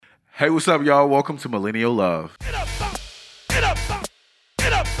Hey, what's up, y'all? Welcome to Millennial Love. Get up, get up,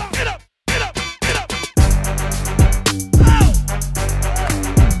 get up, get up, get up, get up. Oh!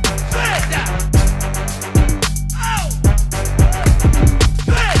 Spread that. Oh!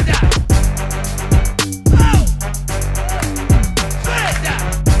 Spread that. Oh! Spread that.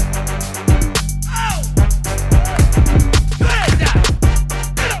 Oh! Spread that.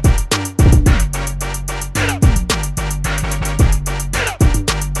 Get up.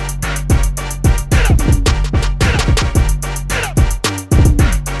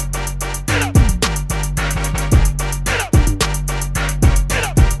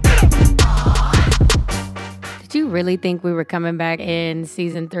 Did you really think we were coming back in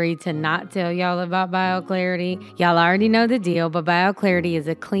season 3 to not tell y'all about BioClarity? Y'all already know the deal, but BioClarity is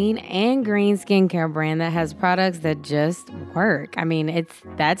a clean and green skincare brand that has products that just work. I mean, it's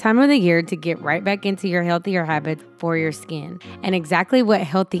that time of the year to get right back into your healthier habits for your skin. And exactly what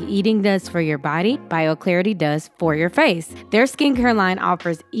healthy eating does for your body, BioClarity does for your face. Their skincare line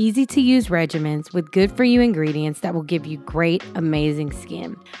offers easy-to-use regimens with good-for-you ingredients that will give you great, amazing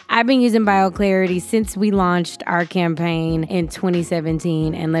skin. I've been using BioClarity since we launched our campaign in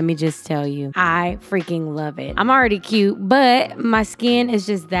 2017, and let me just tell you, I freaking love it. I'm already cute, but my skin is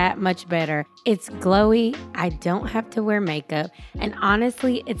just that much better. It's glowy, I don't have to wear makeup, and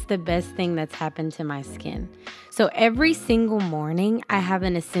honestly, it's the best thing that's happened to my skin. So every single morning, I have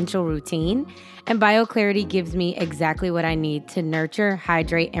an essential routine, and BioClarity gives me exactly what I need to nurture,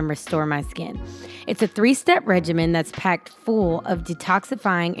 hydrate, and restore my skin. It's a 3-step regimen that's packed full of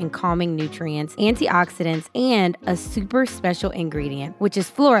detoxifying and calming nutrients, antioxidants, and a super special ingredient, which is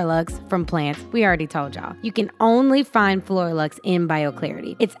Floralux from plants. We already told y'all. You can only find Floralux in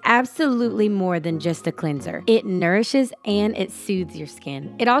BioClarity. It's absolutely more than just a cleanser. It nourishes and it soothes your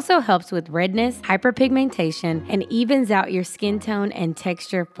skin. It also helps with redness, hyperpigmentation, and evens out your skin tone and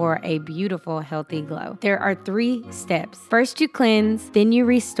texture for a beautiful, healthy glow. There are 3 steps. First, you cleanse, then you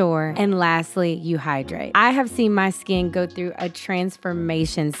restore, and lastly, you hydrate. I have seen my skin go through a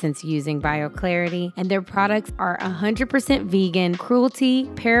transformation since using BioClarity, and their products are 100% vegan, cruelty,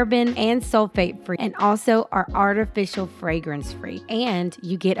 paraben, and sulfate free, and also are artificial fragrance free. And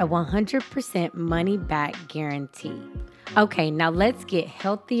you get a 100% money back guarantee. Okay, now let's get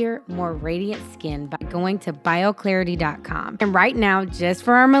healthier, more radiant skin by going to BioClarity.com. And right now, just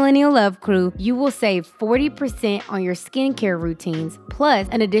for our Millennial Love crew, you will save 40% on your skincare routines, plus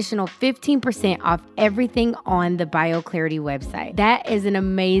an additional 15% off everything on the BioClarity website. That is an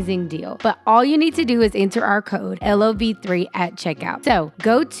amazing deal. But all you need to do is enter our code LOV3 at checkout. So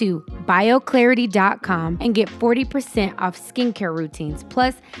go to BioClarity.com and get 40% off skincare routines,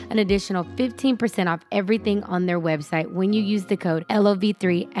 plus an additional 15% off everything on their website when you use the code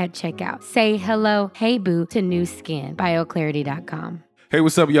LOV3 at checkout. Say hello, hey boo, to new skin. BioClarity.com. Hey,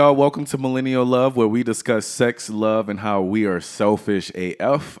 what's up, y'all? Welcome to Millennial Love, where we discuss sex, love, and how we are selfish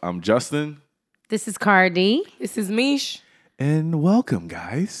AF. I'm Justin. This is Cardi. This is Mish. And welcome,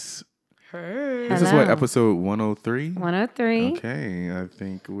 guys. Hey. This is what, episode 103? 103. Okay, I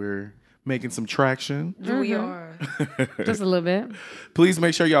think we're making some traction. We are. Just a little bit. Please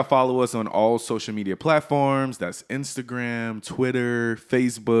make sure y'all follow us on all social media platforms. That's Instagram, Twitter,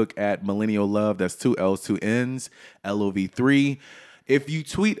 Facebook at Millennial Love. That's 2 L's, 2 N's, LOV3. If you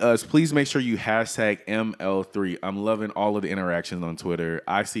tweet us, please make sure you hashtag ML3. I'm loving all of the interactions on Twitter.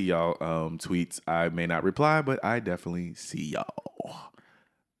 I see y'all tweets. I may not reply, but I definitely see y'all.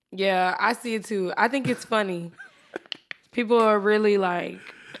 Yeah, I see it too. I think it's funny. People are really like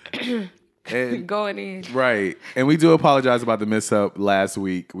And, going in. right. And we do apologize about the mess-up last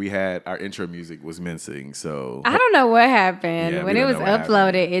week. We had our intro music was missing, so I don't know what happened. Yeah, when we it don't was know what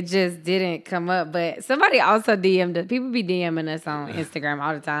uploaded, it just didn't come up. But somebody also DM'd us. People be DMing us on Instagram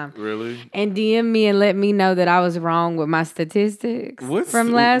all the time. Really? And DM me and let me know that I was wrong with my statistics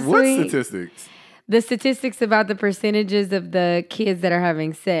from last what week. What statistics? The statistics about the percentage of the kids that are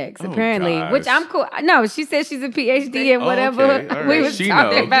having sex, apparently. gosh. Which I'm cool. No, she said she's a PhD and whatever okay. All right. we was She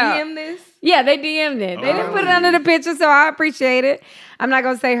talking know. about. DM this? Yeah, they DM'd it. They didn't put it under the picture, so I appreciate it. I'm not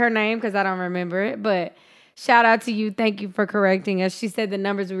going to say her name because I don't remember it, but shout out to you. Thank you for correcting us. She said the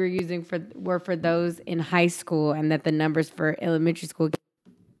numbers we were using were for those in high school, and that the numbers for elementary school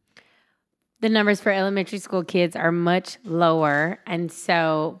kids are much lower. And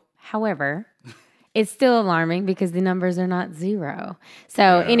so, however, it's still alarming because the numbers are not 0.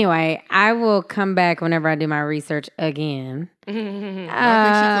 So anyway, I will come back whenever I do my research again I think she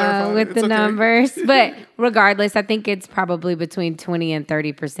clarified with it. the It's okay. numbers. But regardless, I think it's probably between 20 and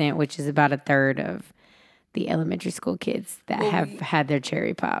 30%, which is about a third of the elementary school kids that have had their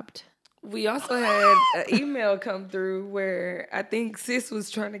cherry popped. We also had an email come through where I think sis was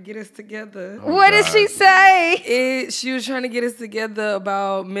trying to get us together. What did she say? She was trying to get us together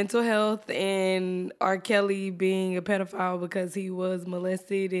about mental health and R. Kelly being a pedophile because he was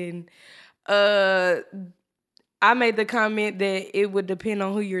molested. And I made the comment that it would depend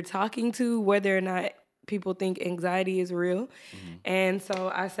on who you're talking to, whether or not people think anxiety is real. Mm-hmm. And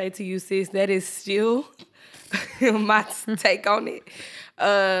so I say to you, sis, that is still my take on it.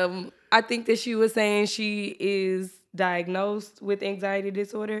 I think that she was saying she is diagnosed with anxiety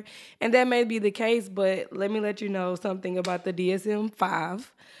disorder, and that may be the case, but let me let you know something about the DSM-5.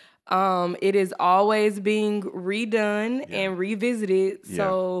 It is always being redone and revisited,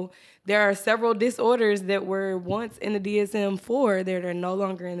 so there are several disorders that were once in the DSM-4 that are no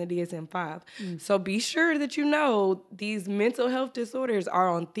longer in the DSM-5. So be sure that you know these mental health disorders are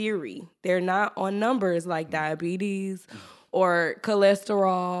on theory. They're not on numbers like diabetes or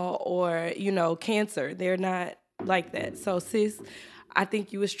cholesterol or, cancer. They're not like that. So, sis, I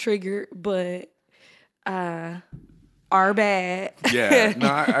think you was triggered, but are bad. Yeah, no,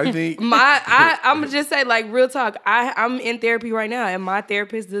 I think... I'm going to just say, like, real talk, I'm in therapy right now, and my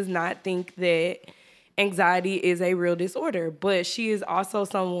therapist does not think that anxiety is a real disorder, but she is also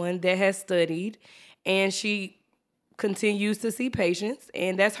someone that has studied, and she continues to see patients,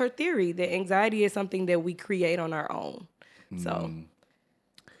 and that's her theory, that anxiety is something that we create on our own. So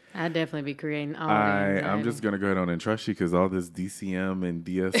I'd definitely be creating all I'm just going to go ahead on and trust you because all this DCM and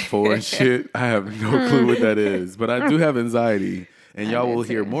DS4 and shit, I have no clue what that is. But I do have anxiety, and y'all will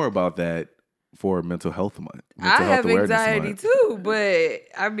hear more about that for Mental Health Month. I have anxiety too, but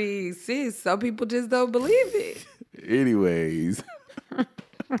I mean, sis, some people just don't believe it. Anyways.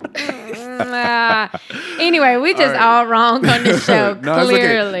 Anyway, we just all wrong on this show. No,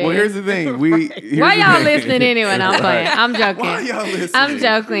 clearly. Okay. Well, here's the thing. Why y'all listening anyway? I'm playing. I'm joking. Why y'all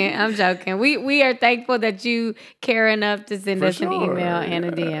listening? I'm joking. We are thankful that you care enough to send us an email and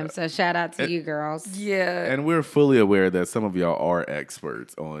a DM. So shout out to you girls. Yeah. And we're fully aware that some of y'all are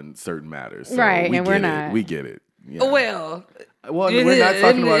experts on certain matters. So right, and we're it. not. We get it. Yeah. Well, we're not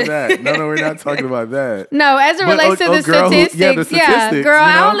talking about that. No, we're not talking about that. No, as it relates to the statistics. The statistics. Girl,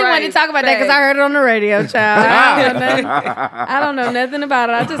 I only wanted to talk about that because I heard it on the radio, child. I don't know nothing about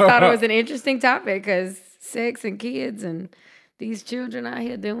it. I just thought it was an interesting topic because sex and kids and these children out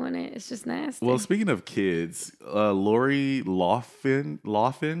here doing it, it's just nasty. Well, speaking of kids, Lori Loughlin, the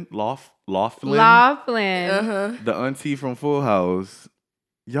auntie from Full House,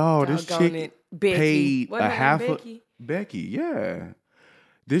 y'all, this chick paid Becky, yeah.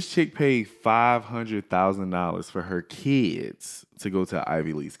 This chick paid $500,000 for her kids to go to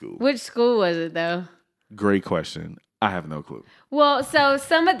Ivy League school. Which school was it, though? Great question. I have no clue. Well, so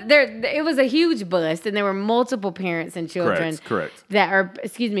it was a huge bust, and there were multiple parents and children. Correct.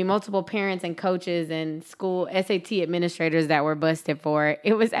 Multiple parents and coaches and school SAT administrators that were busted for it.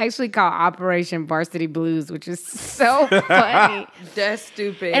 It was actually called Operation Varsity Blues, which is so funny. That's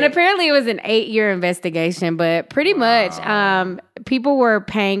stupid. And apparently it was an 8-year investigation, but pretty much people were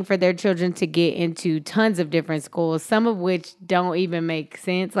paying for their children to get into tons of different schools, some of which don't even make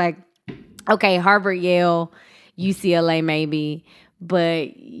sense. Like, okay, Harvard, Yale, UCLA maybe,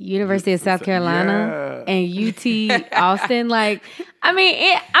 but University of South Carolina and UT Austin, like, I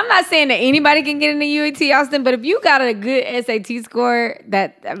mean, I'm not saying that anybody can get into UT Austin, but if you got a good SAT score,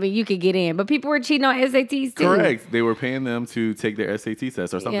 you could get in. But people were cheating on SATs too. Correct. They were paying them to take their SAT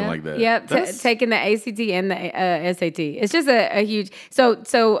test or something like that. Yep, taking the ACT and the SAT. It's just a huge.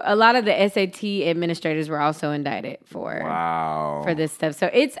 So a lot of the SAT administrators were also indicted for this stuff. So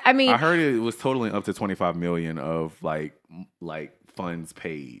it's. I mean, I heard it was totaling up to $25 million of like funds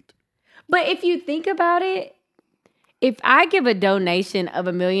paid. But if you think about it, if I give a donation of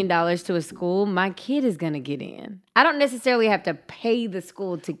 $1 million to a school, my kid is going to get in. I don't necessarily have to pay the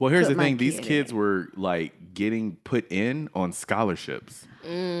school to. Well, here's the thing: these kids were like getting put in on scholarships, so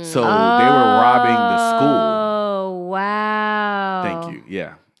they were robbing the school. Oh wow! Thank you.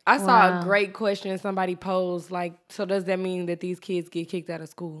 Yeah, I saw a great question somebody posed. Like, so does that mean that these kids get kicked out of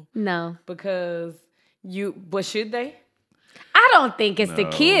school? No, because but should they? I don't think it's the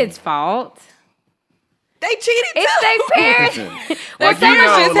kids' fault. They cheated too. It's their parents. Well, some of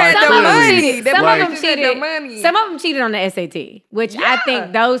them had the money. Some of them cheated on the SAT, which I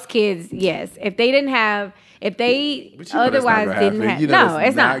think those kids, yes. If they otherwise didn't have, no,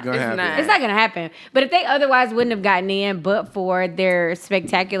 it's not going to happen. It's not going to happen. But if they otherwise wouldn't have gotten in, but for their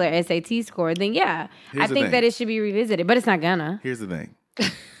spectacular SAT score, then I think that it should be revisited. But it's not gonna. Here's the thing.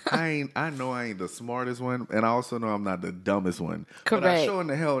 I know I ain't the smartest one, and I also know I'm not the dumbest one. But I Correct. sure in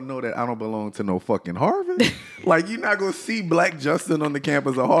the hell know that I don't belong to no fucking Harvard. Like, you're not gonna see Black Justin on the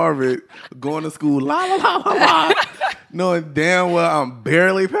campus of Harvard going to school, la la la la la, knowing damn well I'm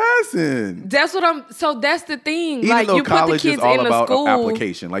barely passing. That's the thing. Even like though you put the college kids is all in the about school.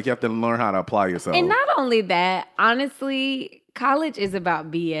 application, like you have to learn how to apply yourself. And not only that, honestly, college is about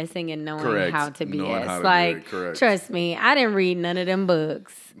BSing and knowing Correct. how to Knowing BS. how to do like, it, correct. trust me, I didn't read none of them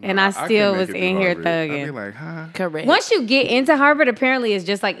books, and I couldn't still make was it through in here Harvard. I'd be thugging. like, huh? Correct. Once you get into Harvard, apparently it's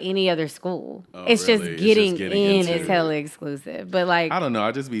just like any other school. Oh, it's really? just It's getting just getting in into is it. hella exclusive. But like, I don't know.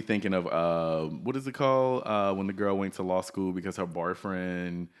 I just be thinking of what is it called when the girl went to law school because her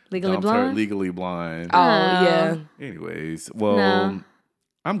boyfriend Legally dumped her Blonde? legally blind. Oh yeah. Anyways, well, No.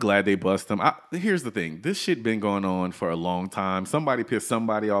 I'm glad they bust them. Here's the thing: this shit been going on for a long time. Somebody pissed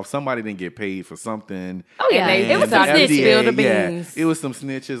somebody off. Somebody didn't get paid for something. oh yeah, And it was the some FDA snitch. spilled the Yeah, beans. it was some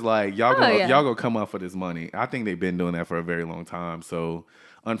snitches. Like y'all, yeah. y'all gonna come up for this money. I think they've been doing that for a very long time. So,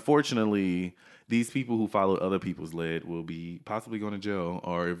 unfortunately, these people who follow other people's lead will be possibly going to jail.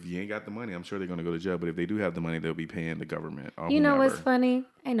 Or if you ain't got the money, I'm sure they're gonna go to jail. But if they do have the money, they'll be paying the government. Or You know whomever. what's funny?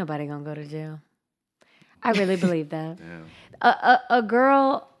 Ain't nobody gonna go to jail. I really believe that. Yeah. A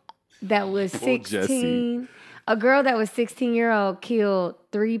girl that was Poor Jessie. 16, a girl that was 16-year-old killed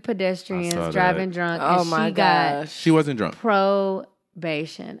 3 pedestrians saw that. driving drunk, Oh and my she got gosh. She wasn't drunk.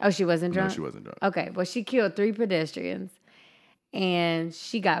 probation. Oh, she wasn't drunk? No, she wasn't drunk. Okay, well, she killed 3 pedestrians, and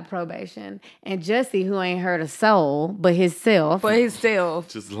she got probation. And Jussie, who ain't hurt a soul but himself, For himself.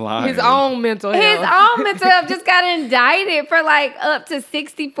 Just lying. His own mental health. his own mental health just got indicted for like up to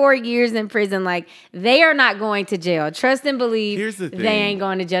 64 years in prison. Like, they are not going to jail. Trust and believe. Here's the They thing. ain't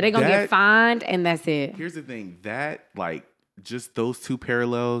going to jail. They're going to That- get fined, and that's it. Here's the thing. That, like, just those two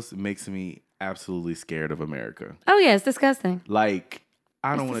parallels makes me absolutely scared of America. Oh, yeah, it's disgusting. Like,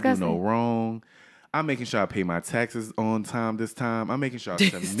 I don't It's want to do no disgusting. wrong. I'm making sure I pay my taxes on time this time. I'm making sure I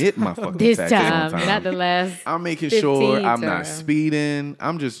submit my fucking This taxes time, on time. not the last. I'm making 15 sure I'm times. not speeding.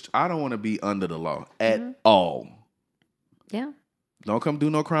 I don't want to be under the law at Mm-hmm. all. Yeah. Don't come do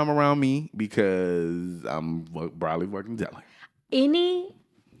no crime around me because I'm probably working deli. Any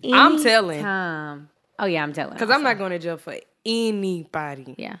I'm telling. time. Oh, yeah, I'm telling. Because I'm not going to jail for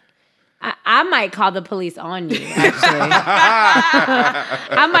anybody. Yeah. I might call the police on you, actually.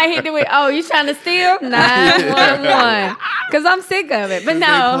 I might hit them with, oh, you trying to steal? 911. Because I'm sick of it. But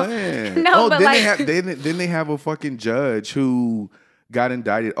no. No, but then like. then they have a fucking judge who got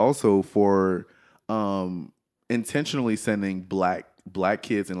indicted also for intentionally sending black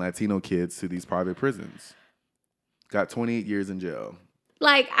kids and Latino kids to these private prisons. Got 28 years in jail.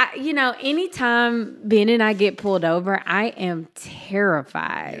 Like, anytime Ben and I get pulled over, I am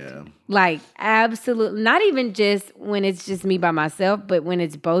terrified. Yeah. Like, absolutely. Not even just when it's just me by myself, but when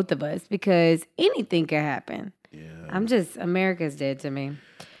it's both of us, because anything could happen. Yeah. America's dead to me.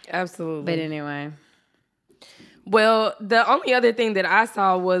 Absolutely. But anyway. Well, the only other thing that I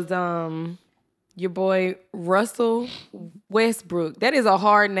saw was your boy Russell Westbrook. That is a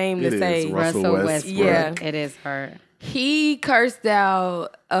hard name It to is, say. Russell Westbrook. Yeah. It is hard. He cursed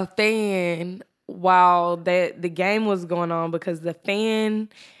out a fan while the game was going on because the fan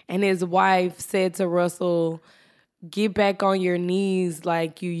and his wife said to Russell, "Get back on your knees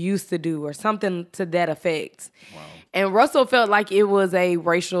like you used to do," or something to that effect. Wow. And Russell felt like it was a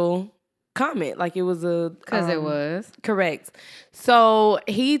racial comment, like it was a Because it was. correct. So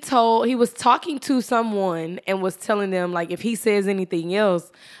he was talking to someone and was telling them, like, if he says anything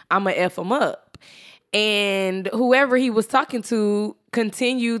else, I'ma F him up. And whoever he was talking to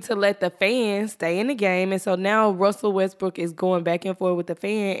continued to let the fan stay in the game. And so now Russell Westbrook is going back and forth with the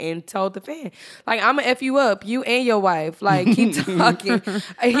fan and told the fan, like, I'ma F you up, you and your wife. Like, keep talking.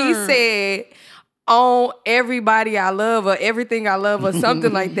 He said, on everybody I love or everything I love or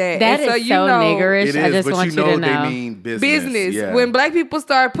something like that. That And is so niggerish. It I is, just but want you know to know. they mean business. Business. Yeah. When black people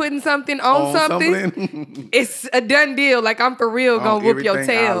start putting something on something, it's a done deal. Like, I'm for real gonna whoop your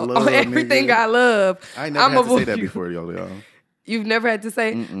everything I tail love, on everything nigga. I love. I ain't never I'ma had to say whoop that you. before, y'all. You've never had to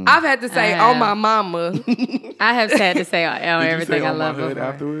say. I've had to say I on have. my mama. I have had to say on Did you everything say I on my love hood before.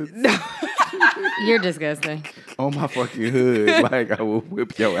 afterwards? You're disgusting. On my fucking hood, like I will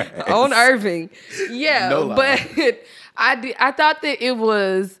whip your ass. On Irving. Yeah, No lie. but I thought that it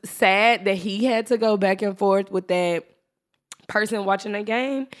was sad that he had to go back and forth with that person watching the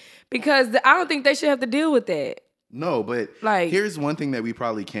game because I don't think they should have to deal with that. No, but Like- here's one thing that we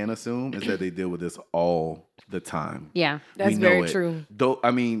probably can assume is that they deal with this all the time. Yeah. That's We know very it. true. Though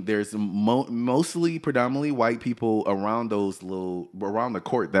I mean, there's mostly predominantly white people around around the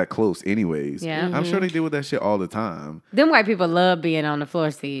court that close, anyways. Yeah. I'm sure they deal with that shit all the time. Them white people love being on the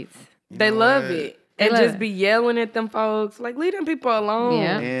floor seats. They know love what? it. They And love just it. be yelling at them folks. Like, leave them people alone.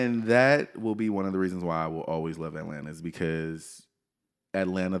 Yeah. And that will be one of the reasons why I will always love Atlanta, is because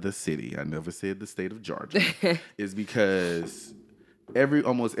Atlanta, the city, I never said the state of Georgia, is because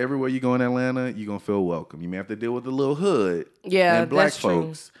almost everywhere you go in Atlanta, you're going to feel welcome. You may have to deal with the little hood Yeah, and black that's true.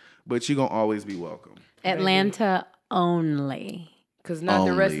 folks, but you're going to always be welcome. Atlanta only. Because not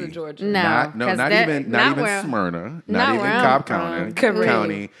the rest Only. of Georgia. No. Not 'cause even where- Smyrna, not not even where I'm Cobb from.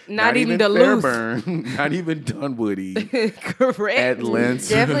 County, Correct. Not even Duluth. Fairburn, not even Dunwoody, Correct. Atlanta.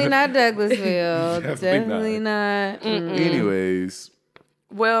 Definitely not Douglasville. Definitely Definitely not. Anyways,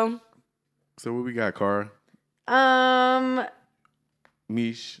 Well, so what we got, Cara? Um,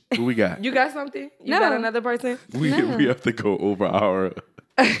 Mish, what we got? you got something? You No. got another person? We have to go over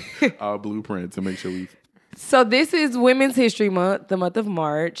our blueprint to make sure we. So this is Women's History Month, the month of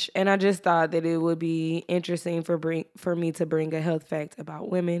March, and I just thought that it would be interesting for me to bring a health fact about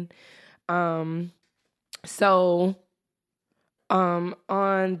women. On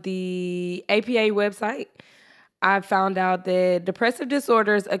the APA website, I found out that depressive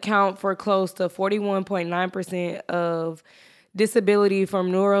disorders account for close to 41.9% of disability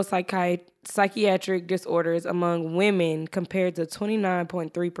from neuropsychiatric disorders among women compared to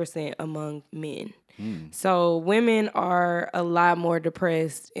 29.3% among men. So women are a lot more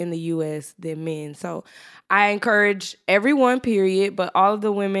depressed in the U.S. than men. So I encourage everyone, period, but all of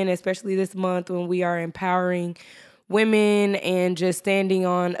the women, especially this month when we are empowering women and just standing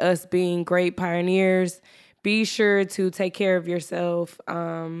on us being great pioneers, be sure to take care of yourself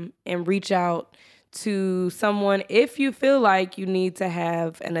and reach out to someone if you feel like you need to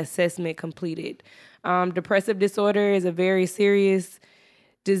have an assessment completed. Depressive disorder is a very serious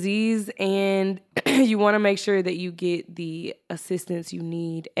disease, and you want to make sure that you get the assistance you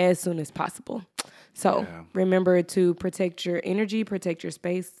need as soon as possible. So remember to protect your energy, protect your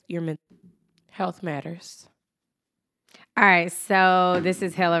space, your mental health matters. all right, so this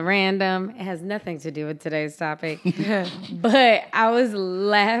is hella random. It has nothing to do with today's topic. But I was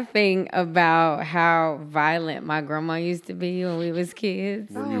laughing about how violent my grandma used to be when we was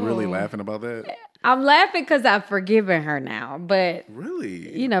kids. Were you really laughing about that? I'm laughing because I've forgiven her now. But,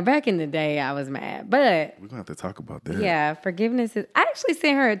 Really? you know, back in the day, I was mad. But, We're gonna have to talk about that. yeah, forgiveness is... I actually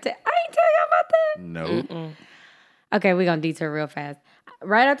sent her I ain't tell y'all about that. No. Okay, we're going to detour real fast.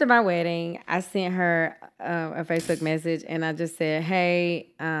 Right after my wedding, I sent her a Facebook message, and I just said,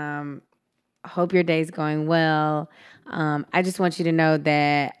 hey, hope your day's going well. I just want you to know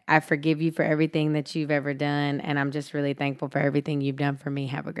that I forgive you for everything that you've ever done, and I'm just really thankful for everything you've done for me.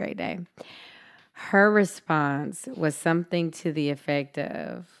 Have a great day. Her response was something to the effect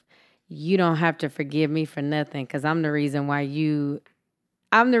of, you don't have to forgive me for nothing because I'm the reason why you're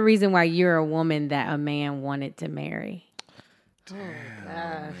a woman that a man wanted to marry.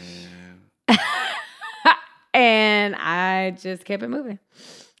 And I just kept it moving.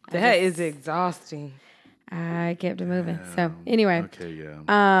 That is exhausting. I kept it moving. So anyway, Okay,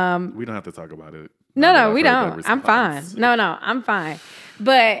 yeah. We don't have to talk about it. Now that no, I've we heard that don't. I'm fine. response. No, I'm fine.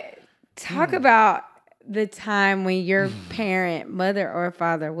 But talk about the time when your parent, mother or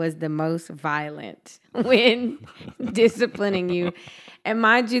father, was the most violent when disciplining you. And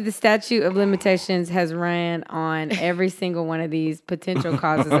mind you, the statute of limitations has ran on every single one of these potential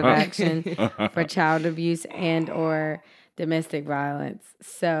causes of action for child abuse and or domestic violence.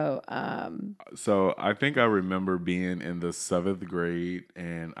 So, So I think I remember being in the 7th grade,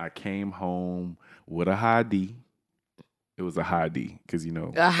 and I came home with a high D. It was a high D because, you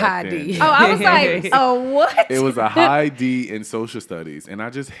know, A high back then, D. oh, I was like, oh, what? It was a high D in social studies, and I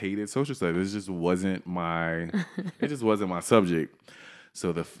just hated social studies. It just wasn't my subject.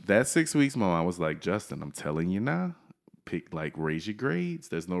 So that 6 weeks, my mom was like, Justin, I'm telling you now, raise your grades.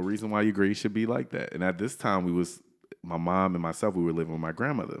 There's no reason why your grades should be like that. And at this time, my mom and myself, we were living with my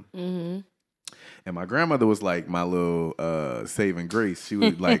grandmother. Mm-hmm. And my grandmother was like my little saving grace. She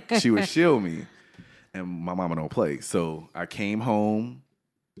would she would shield me. And my mama don't play. So I came home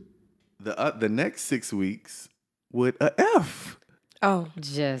the next 6 weeks with a F. Oh,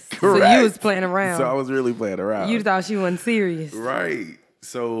 Just so Correct. you was playing around. So I was really playing around. You thought she wasn't serious. Right.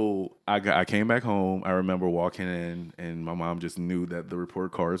 So I came back home. I remember walking in, and my mom just knew that the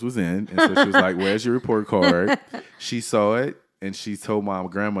report cards was in. And so she was like, where's your report card? She saw it, and she told my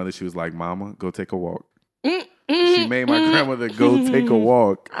grandmother, she was like, Mama, go take a walk. She made my grandmother go take a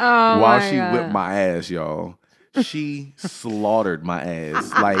walk while she whipped my ass, y'all. She slaughtered my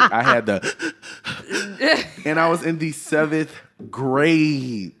ass. Like, I had and I was in the 7th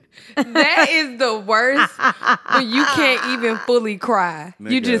grade. That is the worst when you can't even fully cry.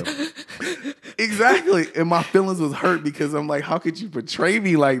 Nigga. You just Exactly. And my feelings was hurt because I'm like, how could you betray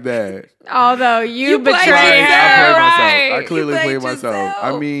me like that? Although you played betrayed Like, her, I played right? myself. I clearly You played played myself. yourself.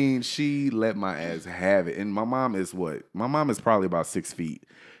 I mean, she let my ass have it. And my mom is what? My mom is probably about 6 feet.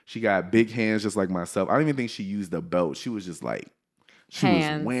 She got big hands just like myself. I don't even think she used a belt. She was just like, she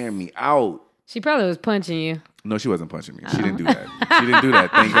Hands. was wearing me out. She probably was punching you. No, she wasn't punching me. She didn't do that. She didn't do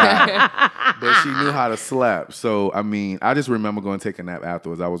that, thank God. But she knew how to slap. So, I mean, I just remember going to take a nap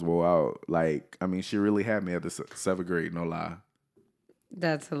afterwards. I was wore out. Like, I mean, she really had me at the 7th grade, no lie.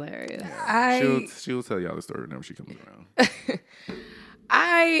 That's hilarious. She'll tell y'all the story whenever she comes around.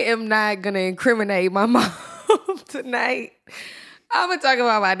 I am not gonna incriminate my mom tonight. I'm gonna talk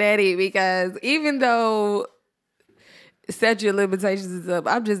about my daddy because even though statute of limitations is up,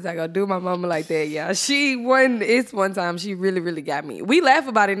 I'm just not gonna do my mama like that, y'all. It's one time she really, really got me. We laugh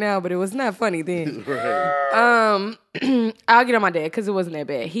about it now, but it was not funny then. Right. I'll get on my dad because it wasn't that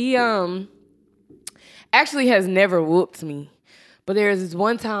bad. He actually has never whooped me. But there was this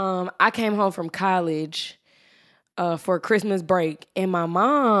one time I came home from college for Christmas break, and my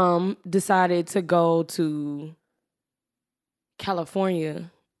mom decided to go to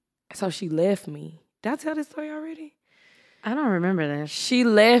California. So she left me. Did I tell this story already? I don't remember this. She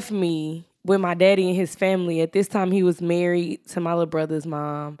left me with my daddy and his family. At this time, he was married to my little brother's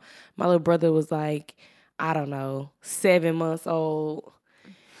mom. My little brother was like, I don't know, 7 months old.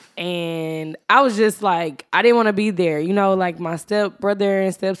 And I was just like, I didn't want to be there. You know, like my stepbrother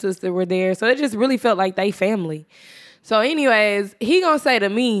and stepsister were there. So it just really felt like they family. So anyways, he gonna say to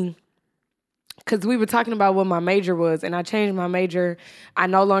me, because we were talking about what my major was, and I changed my major. I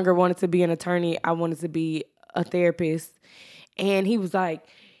no longer wanted to be an attorney. I wanted to be a therapist. And he was like,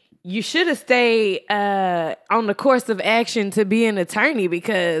 you should have stayed on the course of action to be an attorney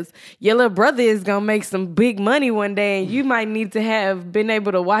because your little brother is going to make some big money one day and you might need to have been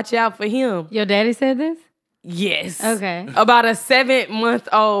able to watch out for him. Your daddy said this? Yes. Okay. About a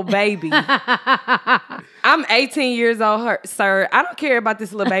 7-month-old baby. I'm 18 years old, sir. I don't care about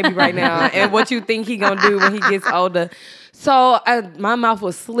this little baby right now and what you think he going to do when he gets older. So my mouth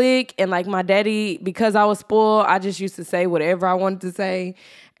was slick, and like my daddy, because I was spoiled, I just used to say whatever I wanted to say.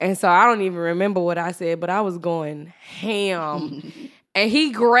 And so I don't even remember what I said, but I was going ham. And he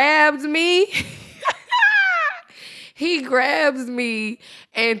grabs me. He grabs me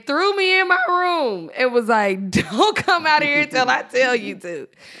and threw me in my room and was like, don't come out of here until I tell you to.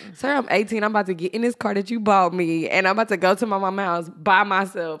 Sir, I'm 18. I'm about to get in this car that you bought me, and I'm about to go to my mama's house by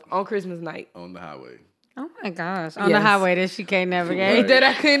myself on Christmas night. On the highway. Oh my gosh. On the highway that she can't navigate. Right. That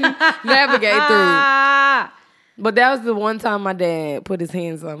I couldn't navigate through. But that was the one time my dad put his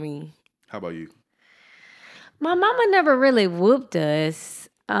hands on me. How about you? My mama never really whooped us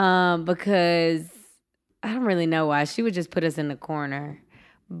because I don't really know why. She would just put us in the corner.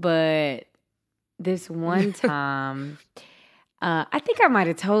 But this one time, I think I might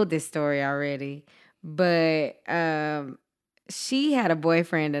have told this story already, but she had a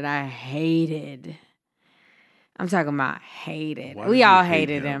boyfriend that I hated. I'm talking about hated. Why We did you all hate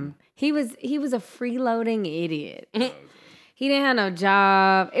hated him? He was a freeloading idiot. He didn't have no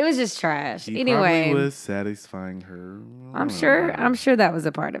job. It was just trash. He Anyway, probably was satisfying her. I'm sure that was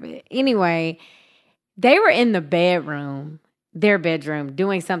a part of it. Anyway, they were in the bedroom, their bedroom,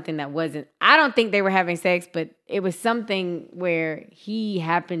 doing something that wasn't, I don't think they were having sex, but it was something where he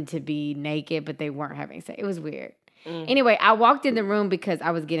happened to be naked, but they weren't having sex. It was weird. Anyway, I walked in the room because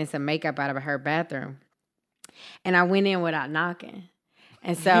I was getting some makeup out of her bathroom. And I went in without knocking.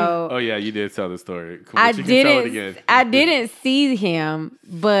 And so Oh yeah, you did tell the story. Cool, I you can tell it again. didn't see him,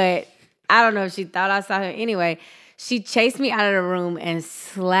 but I don't know if she thought I saw him. Anyway, she chased me out of the room and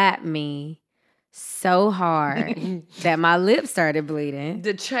slapped me so hard that my lips started bleeding.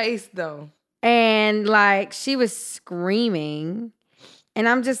 The chase, though. And like she was screaming. And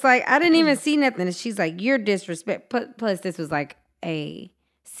I'm just like, I didn't even see nothing. And she's like, you're disrespectful. Plus, this was like a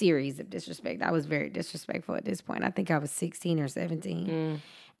series of disrespect. I was very disrespectful at this point. I think I was 16 or 17.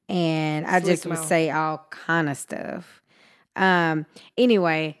 And I just would say all kind of stuff.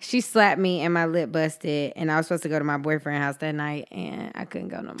 Anyway, she slapped me and my lip busted. And I was supposed to go to my boyfriend's house that night. And I couldn't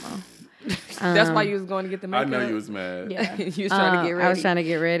go no more. That's why you was going to get the I makeup? know you was mad. Yeah, you was trying to get ready. I was trying to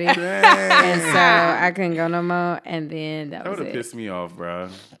get ready. Dang. And so I couldn't go no more. And then that That was would have it. pissed me off, bro.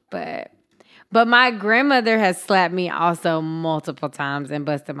 But my grandmother has slapped me also multiple times and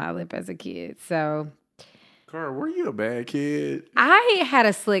busted my lip as a kid. So Car, were you a bad kid? I had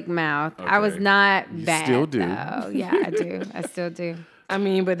a slick mouth. I was Okay. not You bad. still do. Though. Yeah, I do. I still do. I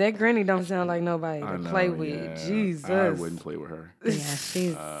mean, but that granny don't sound like nobody I to know, play with. yeah. Jesus. I wouldn't play with her. Yeah,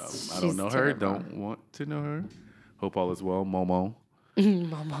 she's. I don't know her. Don't want to know her. Hope all is well, Momo.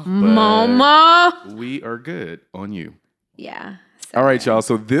 Mama. Mama. We are good on you. Yeah. All right, y'all.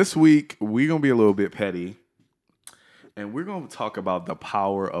 So this week we're gonna be a little bit petty, and we're gonna talk about the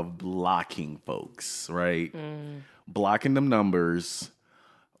power of blocking folks. Right, blocking them numbers,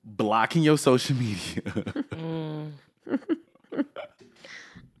 blocking your social media.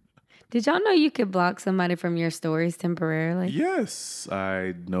 Did y'all know you could block somebody from your stories temporarily? Yes,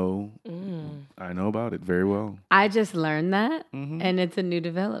 I know. I know about it very well. I just learned that, and it's a new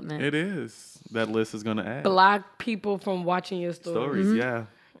development. It is. That list is gonna add Block people from watching your stories. stories. Yeah.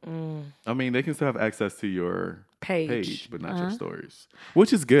 I mean, they can still have access to your Page. but not your stories,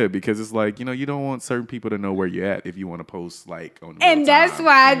 which is good because it's like, you don't want certain people to know where you're at if you want to post like on real And that's time.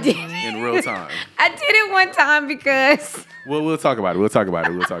 why I did it. In real time. I did it one time because Well, we'll talk about it. We'll talk about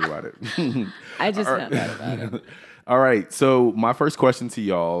it. I just found out about it. All right. So my first question to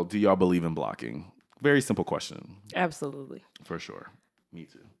y'all: do y'all believe in blocking? Very simple question. Absolutely. For sure. Me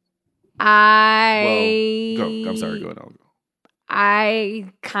too. Go. I'm sorry. Go ahead.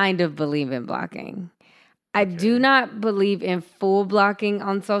 I kind of believe in blocking. I do not believe in full blocking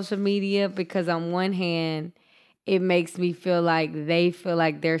on social media because on one hand, it makes me feel like they feel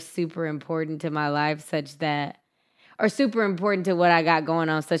like they're super important to my life or super important to what I got going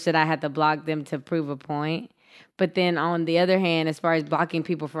on such that I have to block them to prove a point. But then on the other hand, as far as blocking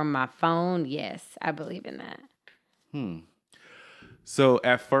people from my phone, yes, I believe in that. So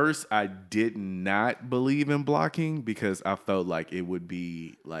at first, I did not believe in blocking because I felt like it would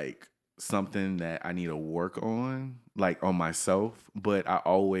be like something that I need to work on, like on myself. But I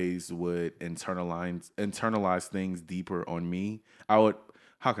always would internalize things deeper on me. How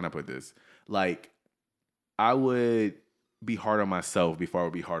can I put this? Like, I would be hard on myself before I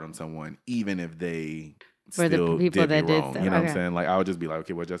would be hard on someone, even if they For the still people did that me did wrong. stuff. You know what I'm Okay. saying? Like, I would just be like,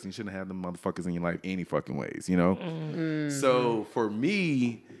 okay, well, Justin, you shouldn't have them motherfuckers in your life any fucking ways, you know? So for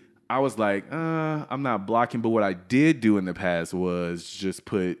me, I was like, I'm not blocking. But what I did do in the past was just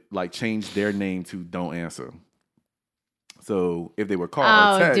change their name to don't answer. So if they were called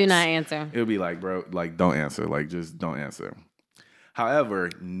or text, do not answer. it would be like, bro, like, don't answer. Like, just don't answer. However,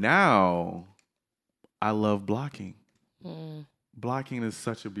 now I love blocking. Blocking is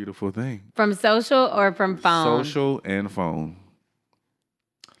such a beautiful thing. From social or from phone? Social and phone.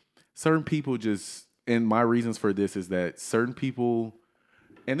 Certain people and my reasons for this is that certain people,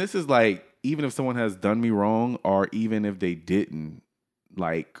 and this is like, even if someone has done me wrong or even if they didn't,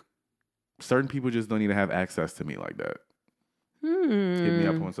 like, certain people just don't need to have access to me like that. Hit me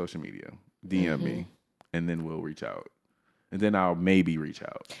up on social media, DM me, and then we'll reach out. And then I'll maybe reach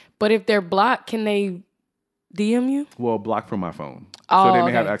out. But if they're blocked, can they DM you? Well, block from my phone. Oh, so they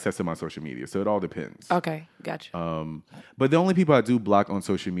may have okay. access to my social media. So it all depends. Okay, gotcha. But the only people I do block on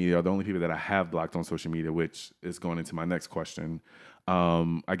social media are the only people that I have blocked on social media, which is going into my next question.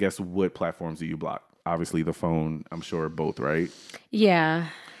 I guess, what platforms do you block? Obviously, the phone, I'm sure both, right? Yeah.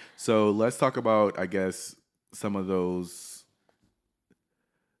 So let's talk about, I guess, some of those.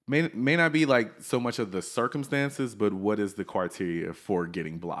 May not be like so much of the circumstances, but what is the criteria for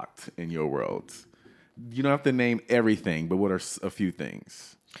getting blocked in your world? You don't have to name everything, but what are a few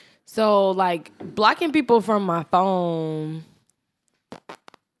things? So, like, blocking people from my phone,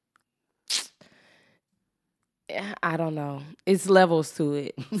 I don't know. It's levels to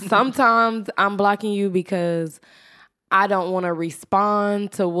it. Sometimes I'm blocking you because I don't want to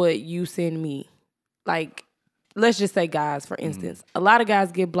respond to what you send me. Like, let's just say guys, for instance. A lot of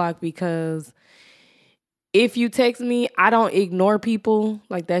guys get blocked because if you text me, I don't ignore people.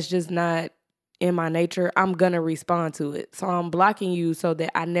 Like, that's just not in my nature. I'm going to respond to it. So I'm blocking you so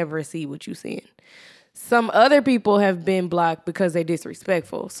that I never see what you send. Some other people have been blocked because they're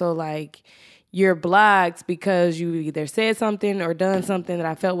disrespectful. So, like, you're blocked because you either said something or done something that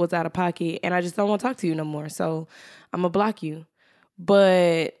I felt was out of pocket, and I just don't want to talk to you no more. So I'm going to block you.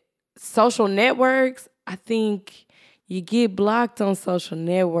 But social networks, I think you get blocked on social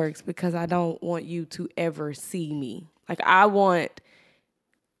networks because I don't want you to ever see me. Like, I want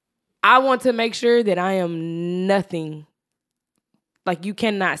to make sure that I am nothing. Like, you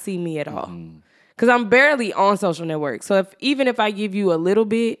cannot see me at all. Because I'm barely on social networks. So even if I give you a little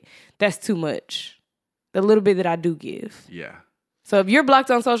bit, that's too much. The little bit that I do give. Yeah. So if you're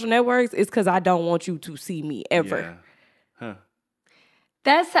blocked on social networks, it's because I don't want you to see me ever. Yeah. Huh.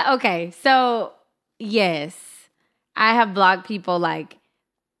 That's okay. So, yes, I have blocked people like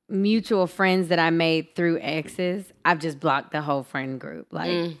mutual friends that I made through exes, I've just blocked the whole friend group.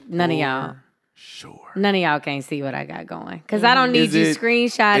 Like none of y'all. Sure. None of y'all can't see what I got going. Because I don't need you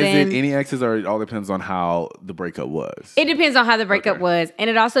screenshotting. Is it any exes or it all depends on how the breakup was? It depends on how the breakup was. And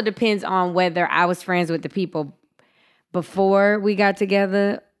it also depends on whether I was friends with the people before we got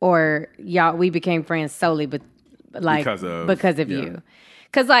together or we became friends solely because of you.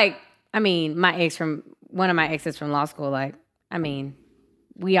 Because one of my exes from law school,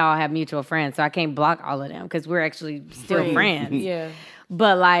 we all have mutual friends. So I can't block all of them because we're actually still friends. Yeah.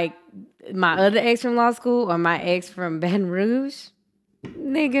 But my other ex from law school or my ex from Baton Rouge,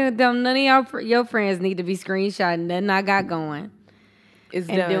 nigga, none of your friends need to be screenshotting nothing I got going. It's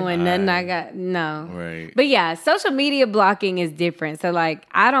done. Doing nothing I got. No. Right. But yeah, social media blocking is different. So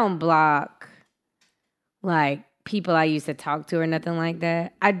I don't block people I used to talk to or nothing like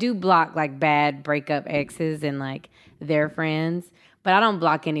that. I do block bad breakup exes and their friends, but I don't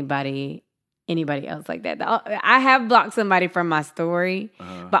block anybody else like that. I have blocked somebody from my story,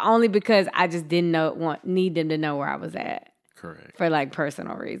 but only because I just didn't need them to know where I was at. Correct. For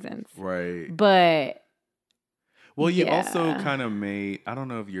personal reasons. Right. But well, you also kind of made, I don't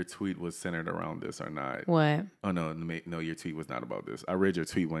know if your tweet was centered around this or not. What? Oh no, your tweet was not about this. I read your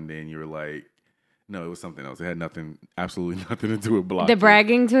tweet one day and you were like, no, it was something else. It had absolutely nothing to do with blocking. The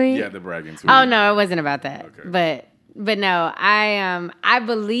bragging tweet? Yeah, the bragging tweet. Oh no, it wasn't about that. Okay. But no, I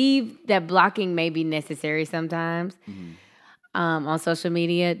believe that blocking may be necessary sometimes on social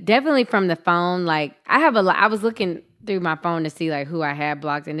media. Definitely from the phone. I was looking through my phone to see who I had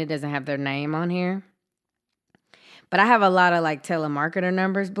blocked, and it doesn't have their name on here. But I have a lot of telemarketer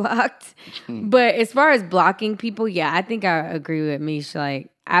numbers blocked. But as far as blocking people, yeah, I think I agree with Mish. I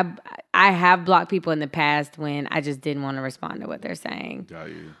have blocked people in the past when I just didn't want to respond to what they're saying. Got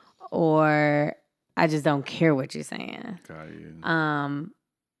you. Or I just don't care what you're saying. Got you. I'm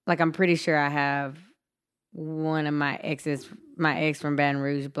pretty sure I have one of my ex from Baton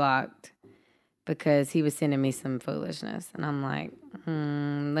Rouge blocked because he was sending me some foolishness. And I'm like,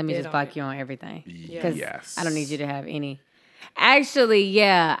 let me just block you on everything. Because I don't need you to have any. Actually,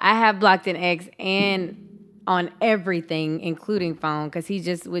 yeah, I have blocked an ex and on everything, including phone, because he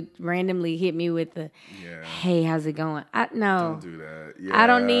just would randomly hit me with the, "Hey, how's it going?" No, don't do that. Yeah. I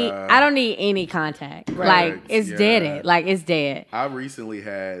don't need any contact. Right. It's dead. It's dead. I recently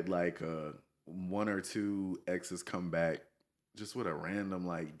had one or two exes come back just with a random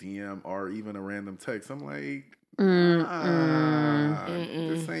DM or even a random text. I'm like, this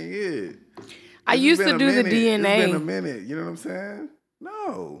ain't it. I used to do the DNA. It's been a minute. You know what I'm saying?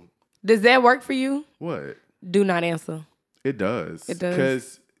 No. Does that work for you? What? Do not answer. It does. It does.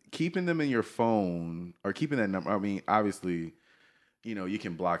 Because keeping them in your phone or keeping that number, obviously, you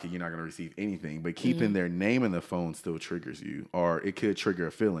can block it. You're not going to receive anything. But keeping their name in the phone still triggers you. Or it could trigger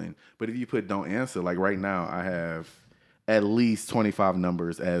a feeling. But if you put don't answer, right now, I have at least 25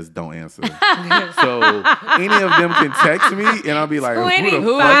 numbers as don't answer. So any of them can text me and I'll be like, who the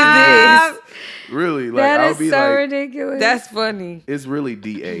fuck is this? Really? I'll be so ridiculous. That's funny. It's really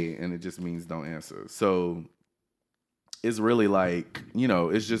DA and it just means don't answer. So it's really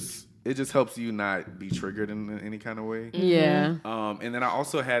it just helps you not be triggered in any kind of way. Yeah. And then I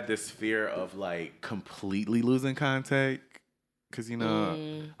also had this fear of completely losing contact. Cause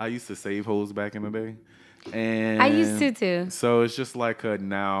I used to save hoes back in the day. And I used to too. So it's just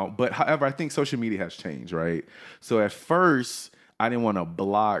now. But however, I think social media has changed, right? So at first, I didn't want to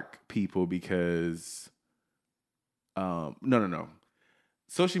block people because, no.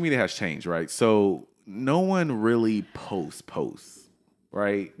 Social media has changed, right? So no one really posts,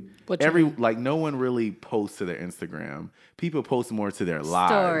 right? No one really posts to their Instagram. People post more to their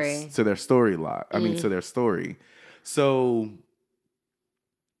lives, to their story lot. To their story. So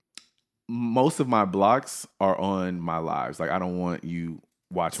most of my blocks are on my lives. I don't want you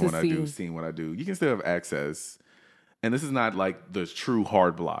watching what I do, seeing what I do. You can still have access. And this is not the true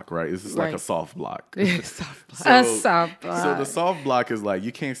hard block, right? This is a soft block. A soft block. So the soft block is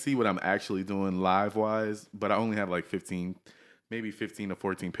you can't see what I'm actually doing live-wise, but I only have 15 to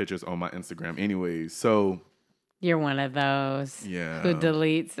 14 pictures on my Instagram anyways. So you're one of those who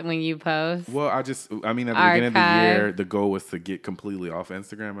deletes when you post. Well, at the beginning of the year, the goal was to get completely off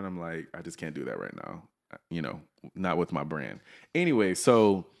Instagram. And I'm like, I just can't do that right now. Not with my brand. Anyway,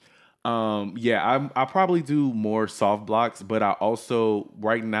 so, I probably do more soft blocks. But I also,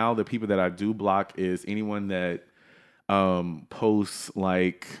 right now, the people that I do block is anyone that posts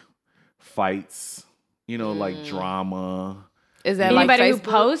fights, drama. Is that anybody who Facebook?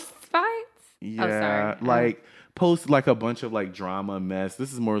 posts fights? Yeah, oh, sorry. post like a bunch of like drama mess.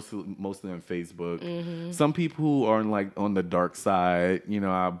 This is mostly on Facebook. Some people who are on the dark side,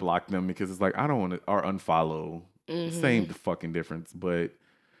 I block them because it's like I don't want to or unfollow. Same fucking difference, but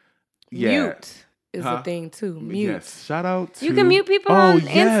yeah. Mute is a thing too. Mute. Yes. Shout out to You can mute people on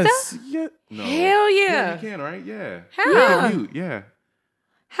Insta? Yeah. No. Hell yeah. You can, right? Yeah. How? You can mute, yeah.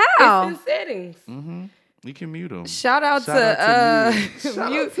 How? It's in settings. You can mute them. Shout out to mute. Shout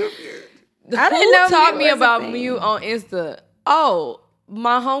out to mute. I didn't Who know taught mute me was a about thing. mute on Insta? Oh,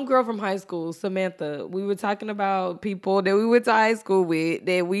 my homegirl from high school, Samantha. We were talking about people that we went to high school with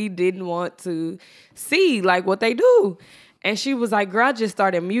that we didn't want to see, like what they do. And she was like, girl, I just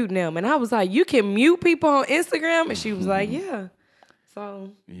started muting them. And I was like, you can mute people on Instagram? And she was like, yeah.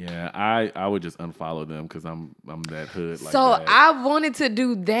 So yeah, I would just unfollow them because I'm that hood like so that. I wanted to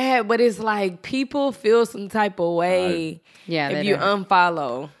do that, but it's like people feel some type of way if you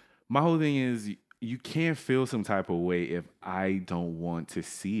unfollow. My whole thing is you can't feel some type of way if I don't want to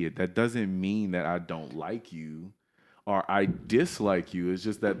see it. That doesn't mean that I don't like you or I dislike you. It's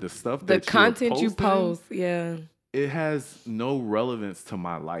just that the stuff The that content you're you post, posting, it has no relevance to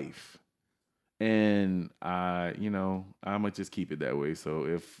my life. And I'm gonna just keep it that way. So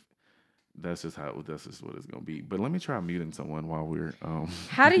if that's just what it's gonna be. But let me try muting someone while we're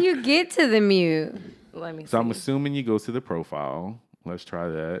How do you get to the mute? Let me see. So I'm assuming you go to the profile. Let's try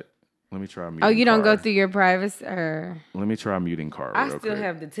that. Let me try muting. Oh, you don't Car. go through your privacy or Let me try muting Car. I real still quick.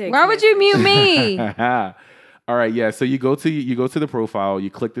 have the text. why would you mute me? All right, yeah. So you go to the profile,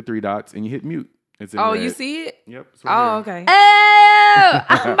 you click the 3 dots, and you hit mute. It's in Oh, red. you see it? Yep. it's Oh, right here. okay. Oh,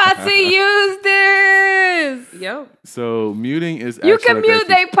 I'm about to use this. Yep. So muting is You actually can a mute great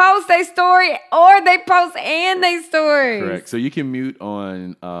they post they story or they post and they stories. Correct. So you can mute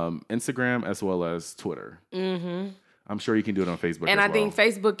on Instagram as well as Twitter. I'm sure you can do it on Facebook And as I well. think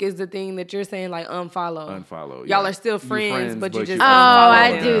Facebook is the thing that you're saying, like unfollow. Unfollow. Y'all yeah. are still You friends, but you just Oh, unfollow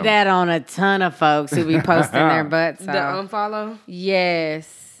I them. do that on a ton of folks who be posting their butts The off. unfollow.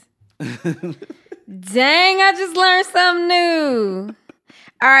 Yes. Dang, I just learned something new.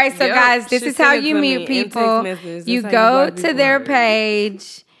 All right, so Yep, guys, this she is how sent it you to mute me in text people. messages. You That's how you go block to people. their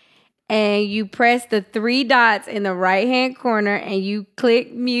page and you press the 3 dots in the right-hand corner and you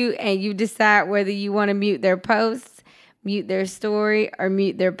click mute and you decide whether you want to mute their posts, mute their story, or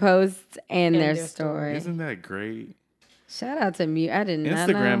mute their posts and their story. Isn't that great? Shout out to mute. I didn't know.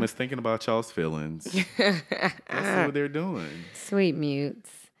 Instagram is thinking about y'all's feelings. That's what they're doing. Sweet mutes.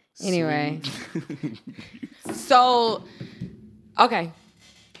 Anyway. So, okay.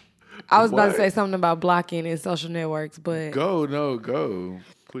 I was about to What? say something about blocking in social networks, but Go.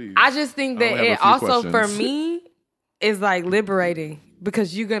 Please. I just think I that only have it a few also for questions. me is like liberating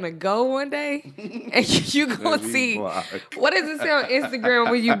because you're gonna go one day and you're gonna be see blocked. what does it say on Instagram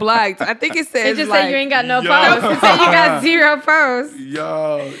when you blocked? I think it says It just like, say you ain't got no Yo. posts. It say you got 0 posts.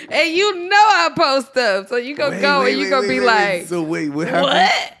 Yo. and you know I post stuff, so you gonna go and you gonna be like, So wait, what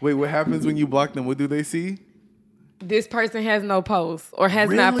happens? Wait, what happens when you block them? What do they see? this person has no post or has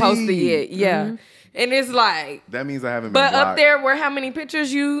not Really? posted yet. Yeah, and it's like. That means I haven't been But blocked. up there where how many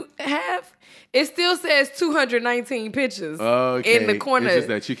pictures you have, it still says 219 pictures Okay. in the corner. It's just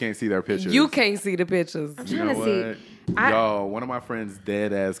that you can't see their pictures. You can't see the pictures. You trying know to see. what? Yo, one of my friends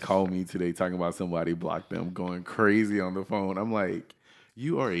dead ass called me today talking about somebody blocked them, going crazy on the phone. I'm like,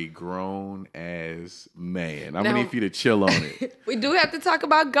 you are a grown ass man. I'm Now- gonna need you to chill on it. We do have to talk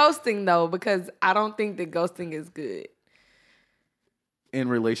about ghosting though, because I don't think that ghosting is good. In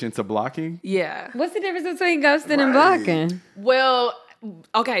relation to blocking? Yeah. What's the difference between ghosting and Right. blocking? Well,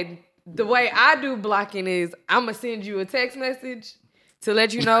 okay. The way I do blocking is I'm gonna send you a text message to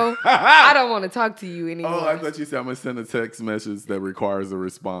let you know I don't want to talk to you anymore. Oh, I thought you said I'm gonna send a text message that requires a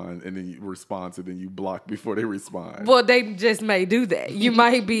response, and then you respond, and then you block before they respond. Well, they just may do that. You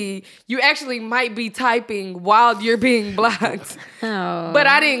actually might be typing while you're being blocked. Oh. But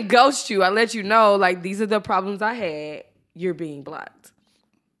I didn't ghost you. I let you know, like, these are the problems I had. You're being blocked.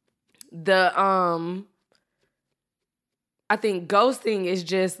 I think ghosting is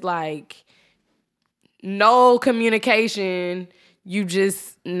just like no communication. You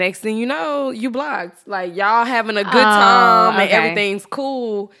just, next thing you know, you blocked. Like, y'all having a good time and okay. everything's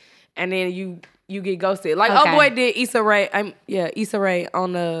cool, and then you get ghosted. Like, Okay. oh boy did Issa Rae. Issa Rae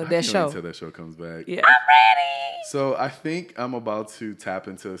on that Can't show. wait until that show comes back. Yeah. So I think I'm about to tap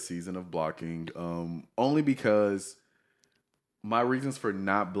into a season of blocking, only because my reasons for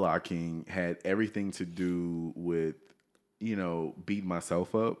not blocking had everything to do with, beating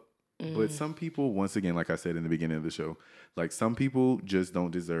myself up. But some people, once again, like I said in the beginning of the show, like some people just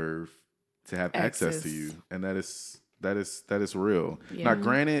don't deserve to have access to Access. you, and that is real. Yeah. Now,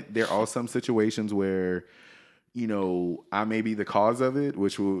 granted, there are some situations where I may be the cause of it,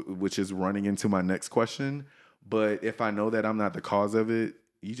 which is running into my next question. But if I know that I'm not the cause of it,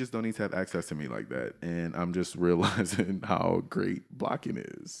 you just don't need to have access to me like that. And I'm just realizing how great blocking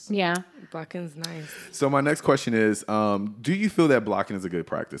is. Yeah. Blocking's nice. So my next question is, do you feel that blocking is a good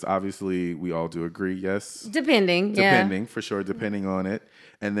practice? Obviously, we all do agree, yes? Depending, for sure, depending on it.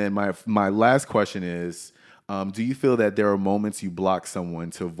 And then my last question is, do you feel that there are moments you block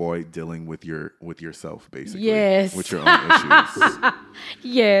someone to avoid dealing with yourself, basically? Yes. With your own issues?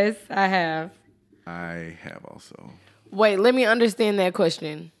 Yes, I have. I have also. Wait, let me understand that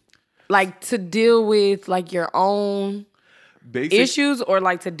question. Like to deal with like your own issues, or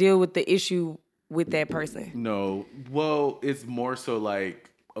like to deal with the issue with that person? No. Well, it's more so like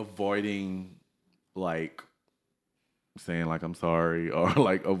avoiding like saying like I'm sorry, or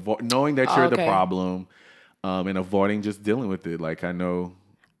like knowing that you're the problem, and avoiding just dealing with it. Like I know.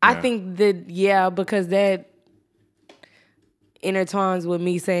 I think that because that intertwines with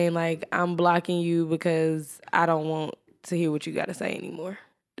me saying like I'm blocking you because I don't want to hear what you got to say anymore.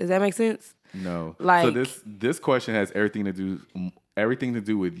 Does that make sense? No. Like, so this question has everything to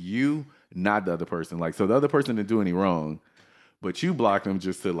do with you, not the other person. Like, so the other person didn't do any wrong, but you block them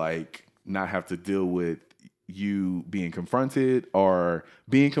just to like not have to deal with you being confronted, or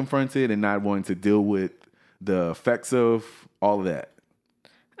being confronted and not wanting to deal with the effects of all of that.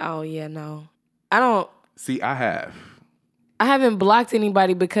 Oh yeah, no. I don't See, I haven't blocked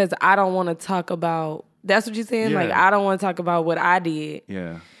anybody because I don't want to talk about. That's what you're saying? Yeah. Like, I don't want to talk about what I did.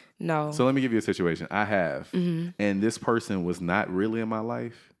 Yeah. No. So let me give you a situation. I have. And this person was not really in my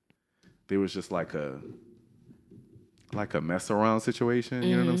life. There was just like a mess around situation.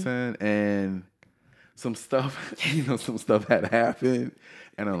 You know what I'm saying? And some stuff, some stuff had happened.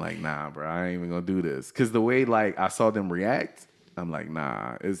 And I'm like, nah, bro, I ain't even gonna do this. Cause the way like I saw them react, I'm like,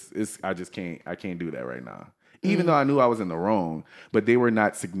 nah, I can't do that right now. Even though I knew I was in the wrong, but they were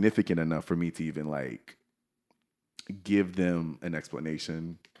not significant enough for me to even like give them an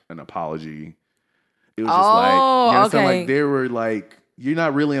explanation, an apology. It was just like, you understand? Okay. Like they were like, you're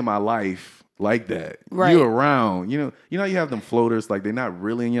not really in my life like that. Right. You're around. You have them floaters, like they're not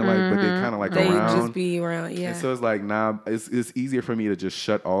really in your life, but they're kind of like They around. just be around, yeah. And so it's like, nah, it's easier for me to just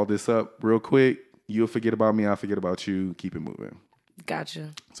shut all this up real quick. You'll forget about me, I'll forget about you, keep it moving. Gotcha.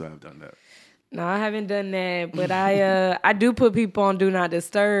 So I've done that. No, I haven't done that, but I do put people on Do Not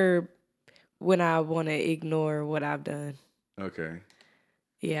Disturb when I want to ignore what I've done. Okay.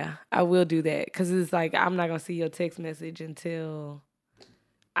 Yeah, I will do that because it's like I'm not going to see your text message until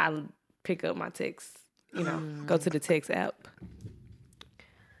I pick up my text, go to the text app.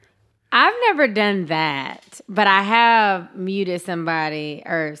 I've never done that, but I have muted somebody,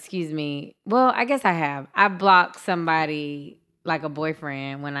 well, I guess I have. I blocked somebody, like a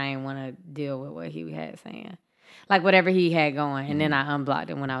boyfriend, when I didn't want to deal with what he had saying. Like whatever he had going, and then I unblocked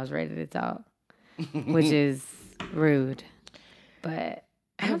him when I was ready to talk, which is rude. But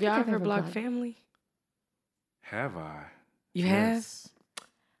Have y'all ever blocked family? Have I? You Yes.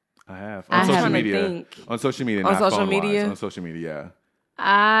 I have. I On social haven't. media. On social media, On not social phone-wise. media? On social media,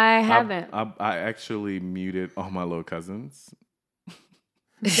 I haven't. I actually muted all my little cousins.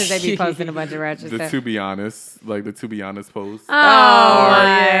 Because they be posting a bunch of ratchet The stuff. to be honest post. Oh,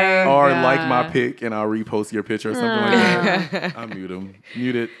 my Or God. like my pic and I'll repost your picture or something like that. I mute them.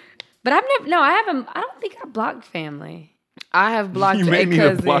 Mute it. But I haven't. I don't think I blocked family. I have blocked You a may need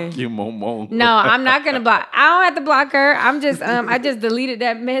cousin. to block your momo. No, I'm not gonna block. I don't have to block her. I'm just I just deleted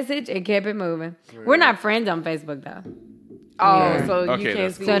that message and kept it moving. We're not friends on Facebook though. Oh, Okay. so Okay, you can't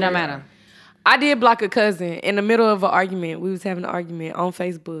that's see. So it it. don't matter. I did block a cousin in the middle of an argument. We was having an argument on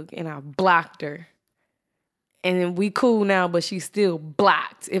Facebook, and I blocked her. And then we cool now, but she's still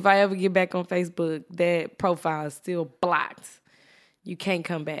blocked. If I ever get back on Facebook, that profile is still blocked. You can't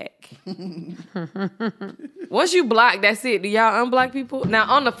come back. Once you block, that's it. Do y'all unblock people? Now,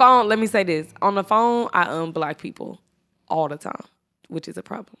 on the phone, let me say this. On the phone, I unblock people all the time, which is a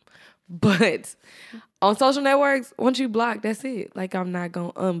problem. But on social networks, once you block, that's it. Like, I'm not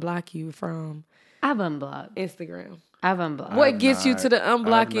going to unblock you from I've unblocked. Instagram. I've unblocked. What gets you to the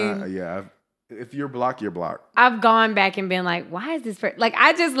unblocking? If you're blocked, you're blocked. I've gone back and been like, why is this person? Like,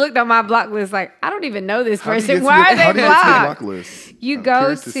 I just looked on my block list. Like, I don't even know this person. Why are they how do you get to the blocked? block list? You I'm go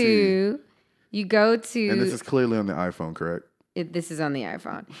curious to see. to. And this is clearly on the iPhone, correct? This is on the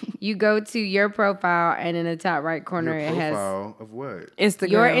iPhone. You go to your profile, and in the top right corner, Your it has profile of what? Instagram.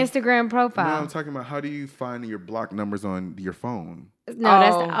 your Instagram No, profile. I'm talking about how do you find your block numbers on your phone? No,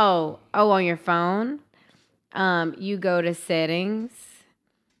 that's on your phone. You go to settings.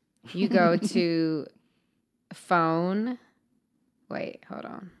 You go to phone. Wait, hold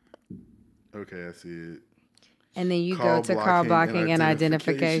on. Okay, I see it. And then you go to call blocking and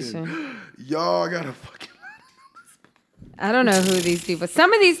identification. Y'all gotta fucking. I don't know who these people.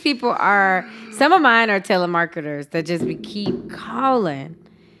 Some of these people are. Some of mine are telemarketers that just keep calling.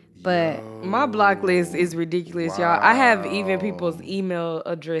 But my block list is ridiculous, y'all. I have even people's email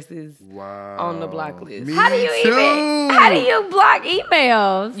addresses on the block list. Me how do you block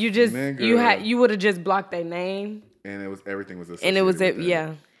emails? You just you would have just blocked their name, and everything was associated and it was with that.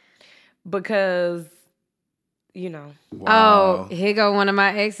 yeah, because you know. Wow. Oh, here go one of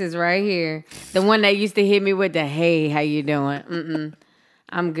my exes right here. The one that used to hit me with the "Hey, how you doing?"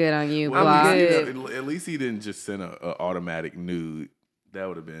 I'm good on you. Well, block. at least he didn't just send a automatic nude. That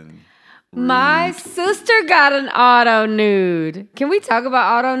would have been rude. My sister got an auto nude. Can we talk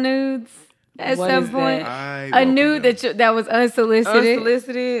about auto nudes at some point? A nude that was unsolicited.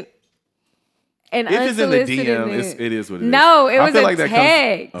 Unsolicited. And if it's in the DM, it is what it is. No, it was like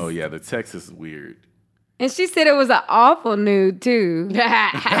text. Oh yeah, the text is weird. And she said it was an awful nude too.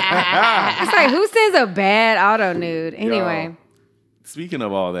 It's like, who sends a bad auto nude? Anyway. Yo, speaking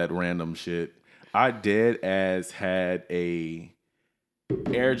of all that random shit, I dead ass had a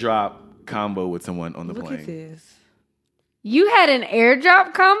airdrop combo with someone on the plane. Look at this. You had an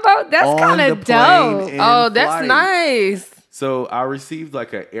airdrop combo? That's kind of dope. Oh, that's nice. So I received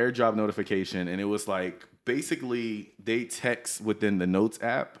like an airdrop notification, and it was like basically they text within the Notes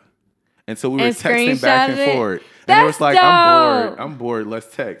app. And so we were texting back and forth. And it was like, dope. I'm bored,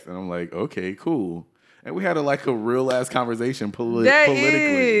 let's text. And I'm like, okay, cool. And we had a real ass conversation politically.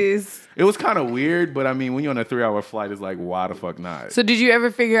 Is. It was kind of weird, but I mean, when you're on a 3-hour flight, it's like, why the fuck not? So did you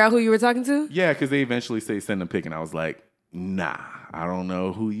ever figure out who you were talking to? Yeah, because they eventually say send a pic, and I was like, nah, I don't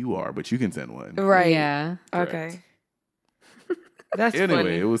know who you are, but you can send one. Right. Yeah. Correct. Okay. That's anyway,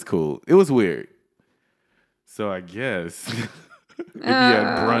 funny. It was cool. It was weird. So I guess if you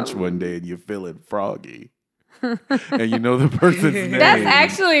had brunch one day and you're feeling froggy, and you know the person's name. That's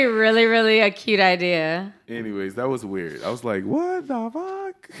actually really, really a cute idea. Anyways, that was weird. I was like, what the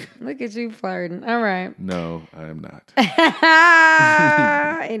fuck? Look at you flirting. All right. No, I am not.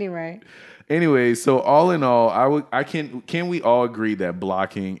 Anyway, so all in all, can we all agree that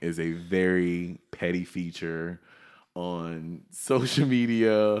blocking is a very petty feature on social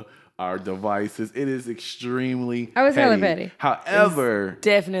media, our devices? It is extremely I was hella petty. However, it's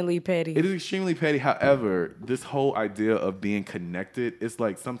definitely petty. It is extremely petty. However, this whole idea of being connected, it's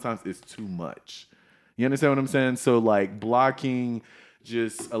like sometimes it's too much. You understand what I'm saying? So like blocking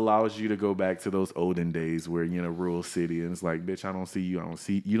just allows you to go back to those olden days where you're in a rural city and it's like, bitch, I don't see you.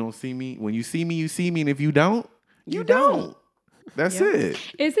 You don't see me. When you see me, you see me. And if you don't, you don't. That's it.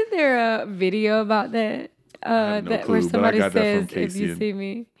 Isn't there a video about that? Where somebody says, if you see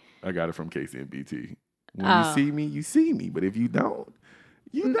me. I got it from Casey and BT. When you see me, you see me. But if you don't,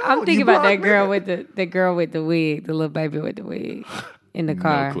 you don't. I'm thinking about that girl with the wig, the little baby with the wig in the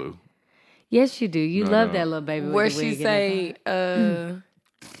car. No clue. Yes, you do. You love that little baby with the wig. Where she say, oh,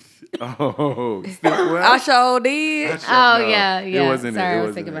 I sure did. Yeah. It wasn't Sorry, it. I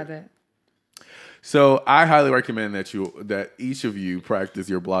was thinking about that. So I highly recommend that each of you practice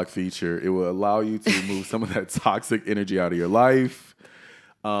your block feature. It will allow you to remove some of that toxic energy out of your life.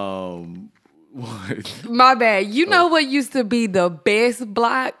 What? My bad. You know what used to be the best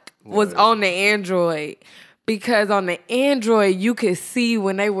block was on the Android. Because on the Android, you could see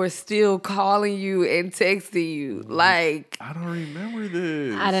when they were still calling you and texting you. Like, I don't remember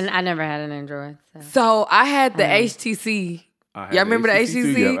this. I never had an Android. So I had the HTC. Y'all remember the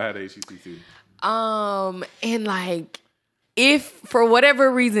HTC? Yeah, I had HTC too. And like, if for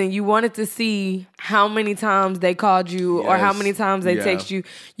whatever reason you wanted to see how many times they called you or how many times they text you,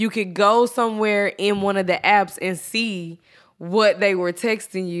 you could go somewhere in one of the apps and see what they were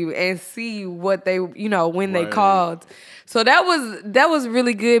texting you and see what they, when they called. So that was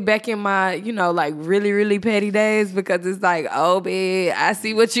really good back in my, like really, really petty days, because it's like, oh, babe, I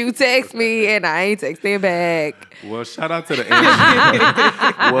see what you text me and I ain't texting back. Well, shout out to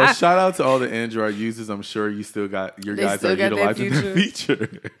all the Android users. I'm sure you still got your guys are utilizing that feature.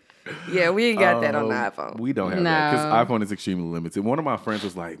 Yeah, we ain't got that on the iPhone. We don't have that because iPhone is extremely limited. One of my friends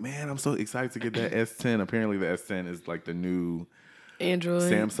was like, man, I'm so excited to get that S10. Apparently the S10 is like the new Android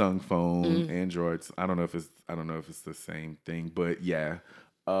Samsung phone. Androids. I don't know if it's the same thing, but yeah.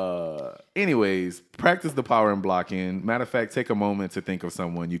 Anyways, practice the power in blocking. Matter of fact, take a moment to think of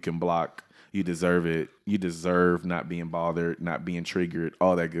someone you can block. You deserve it. You deserve not being bothered, not being triggered,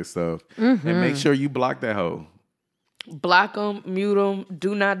 all that good stuff. And make sure you block that hoe. Block them, mute them,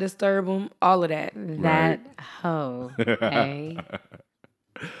 do not disturb them, all of that. That hoe. Okay.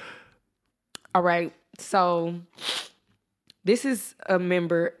 All right. So this is a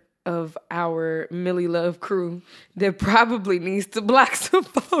member of our Millie Love crew that probably needs to block some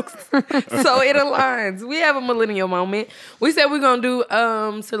folks. So it aligns. We have a millennial moment. We said we're going to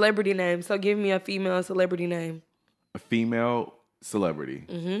do celebrity names. So give me a female celebrity name. A female celebrity.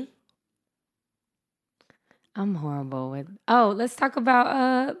 Mm-hmm. I'm horrible with. Oh, let's talk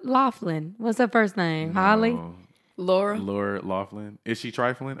about Laughlin. What's her first name? Holly. Laura Laughlin. Is she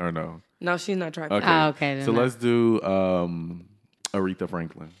trifling or no? No, she's not trifling. Okay. Oh, okay. So let's do Aretha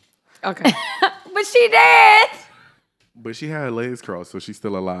Franklin. Okay. But she did. But she had her legs crossed, so she's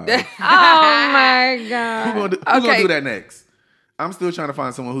still alive. Oh my god. Who gonna do that next? I'm still trying to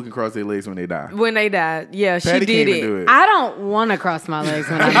find someone who can cross their legs when they die. When they died. Yeah, Patty she did can't it. even do it. I don't want to cross my legs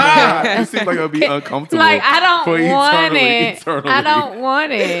when I die. It seems like it'll be uncomfortable. Like I don't for want it. eternally. I don't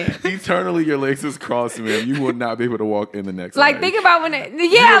want it. Eternally, your legs is crossed, man. You will not be able to walk in the next Like life. think about when it. You're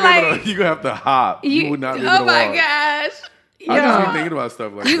Yeah, gonna like you're gonna have to hop. You would not be able to oh my walk. gosh. I just Yo. be thinking about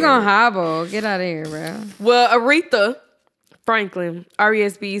stuff like You that. gonna hobble? Get out of here, bro. Well, Aretha Franklin,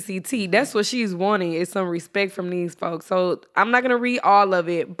 R-E-S-B-E-C-T, that's what she's wanting is some respect from these folks. So I'm not going to read all of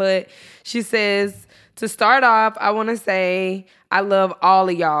it, but she says, to start off, I want to say I love all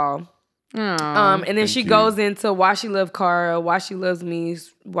of y'all. And then she goes into why she loves Cara, why she loves me,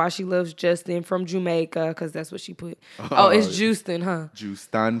 why she loves Justin from Jamaica, because that's what she put. Oh, it's Justin, huh?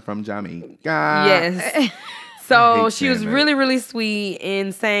 Justin from Jamaica. Yes. So she was saying that. really, really sweet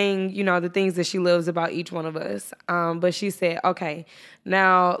in saying, you know, the things that she loves about each one of us. But she said, okay,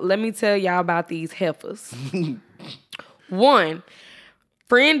 now let me tell y'all about these heifers. One,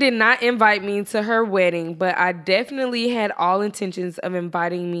 friend did not invite me to her wedding, but I definitely had all intentions of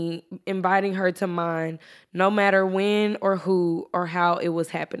inviting her to mine, no matter when or who or how it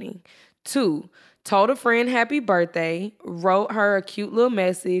was happening. Two, told a friend happy birthday, wrote her a cute little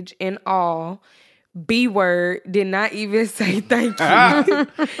message and all. B word, did not even say thank you.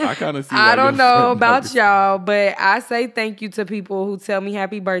 I kind of see. I don't know your about friend- y'all, but I say thank you to people who tell me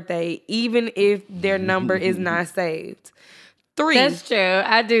happy birthday, even if their number is not saved. Three, That's true.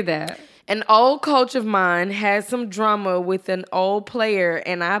 I do that. an old coach of mine had some drama with an old player,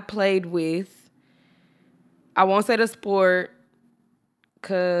 and I played with, I won't say the sport,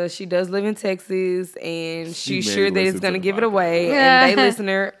 because she does live in Texas, and she's may sure that listen it's to going to the give it podcast. away, and they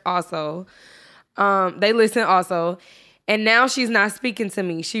listen also. They listen also. And now she's not speaking to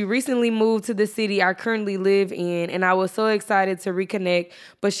me. She recently moved to the city I currently live in, and I was so excited to reconnect,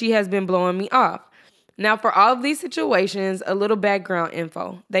 but she has been blowing me off. Now, for all of these situations, a little background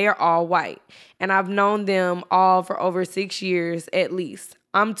info. They are all white, and I've known them all for over 6 years at least.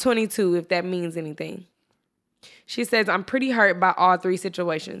 I'm 22, if that means anything. She says, I'm pretty hurt by all three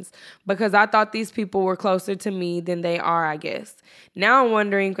situations because I thought these people were closer to me than they are, I guess. Now I'm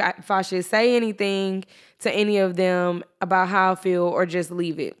wondering if I should say anything to any of them about how I feel or just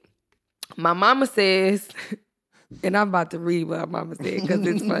leave it. My mama says, and I'm about to read what my mama said because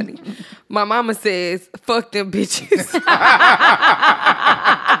it's funny. My mama says, fuck them bitches.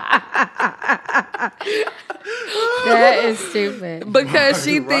 That is stupid. Because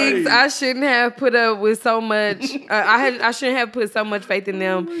she thinks Right. I shouldn't have put up with so much. I shouldn't have put so much faith in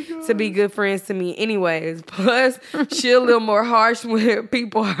them to be good friends to me. Anyways, plus she a little more harsh when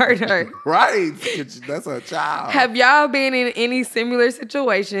people hurt her. Right. That's a child. Have y'all been in any similar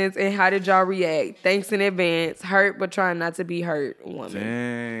situations, and how did y'all react? Thanks in advance. Hurt but trying not to be hurt, woman.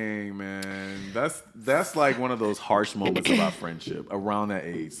 Dang, man. That's like one of those harsh moments about friendship around that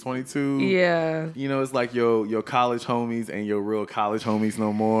age. 22. Yeah. You know, it's like your college homies and your real college homies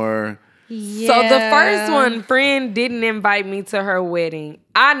no more. Yeah. So the first one, friend didn't invite me to her wedding.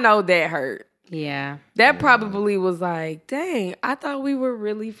 I know that hurt. Yeah. That probably was like, dang, I thought we were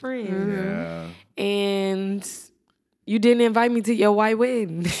really friends. Yeah. And you didn't invite me to your white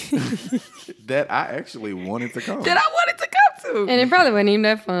wedding That I actually wanted to come. that I wanted to come to. And it probably wasn't even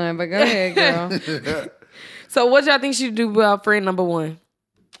that fun, but go ahead, girl. So what y'all think she should do about friend number one?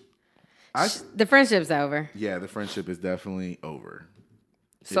 The friendship's over. Yeah, the friendship is definitely over.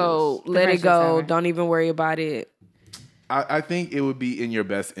 So The let it friendship's go. over. Don't even worry about it. I think it would be in your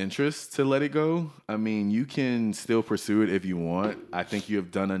best interest to let it go. I mean, you can still pursue it if you want. I think you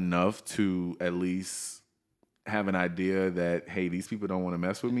have done enough to at least have an idea that, hey, these people don't want to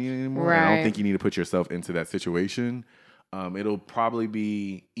mess with me anymore. And I Right. don't think you need to put yourself into that situation. It'll probably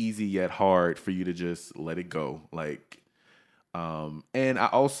be easy yet hard for you to just let it go. And I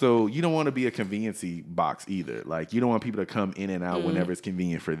also, you don't want to be a conveniency box either. Like, you don't want people to come in and out whenever it's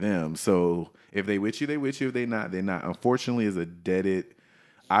convenient for them. So if they with you, they with you. If they not, they're not. Unfortunately,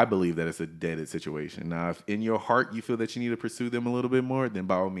 I believe that it's a deaded situation. Now, if in your heart you feel that you need to pursue them a little bit more, then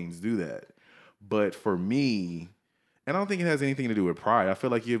by all means do that. But for me, And I don't think it has anything to do with pride. I feel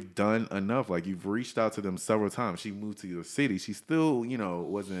like you've done enough. Like, you've reached out to them several times. She moved to your city. She still,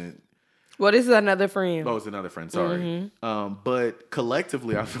 wasn't. Well, this is another friend. Oh, it's another friend. Sorry. But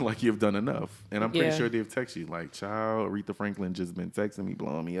collectively, I feel like you've done enough. And I'm pretty sure they've texted you like, child, Aretha Franklin just been texting me,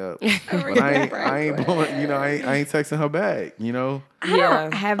 blowing me up. But I ain't blowing, I ain't texting her back, I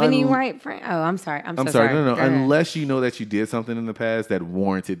don't have any white friends. Oh, I'm sorry. I'm so sorry. No. Unless you know that you did something in the past that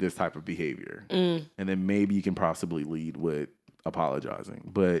warranted this type of behavior. And then maybe you can possibly lead with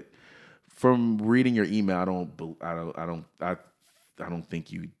apologizing. But from reading your email, I don't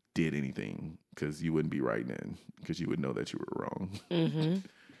think you did anything, because you wouldn't be writing in, because you would know that you were wrong.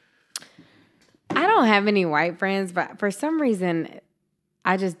 I don't have any white friends, but for some reason,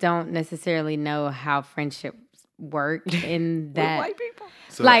 I just don't necessarily know how friendships work in that. With white people.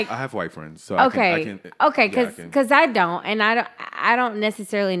 So I have white friends. So okay, because I don't, and I don't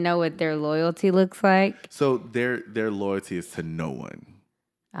necessarily know what their loyalty looks like. So their loyalty is to no one.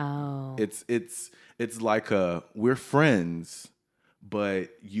 Oh, it's like we're friends, but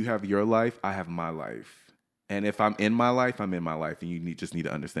you have your life, I have my life. And if I'm in my life, I'm in my life. And you just need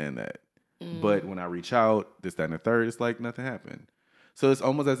to understand that. But when I reach out, this, that, and the third, it's like nothing happened. So it's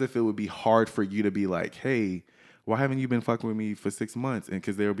almost as if it would be hard for you to be like, hey, why haven't you been fucking with me for 6 months? And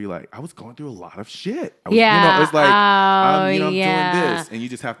because they'll be like, I was going through a lot of shit. It's like, I'm doing this. And you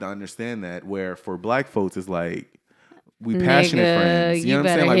just have to understand that, where for black folks, it's like, we passionate friends. You know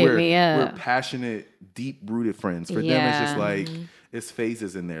what I'm saying? Like, we're passionate, deep-rooted friends. For them, it's just like, it's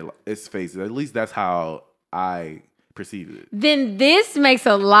phases in there. It's phases. At least that's how I perceived it. Then this makes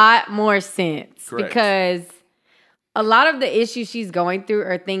a lot more sense. Correct. Because a lot of the issues she's going through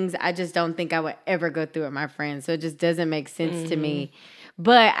are things I just don't think I would ever go through with my friends. So it just doesn't make sense to me.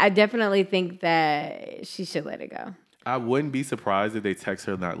 But I definitely think that she should let it go. I wouldn't be surprised if they text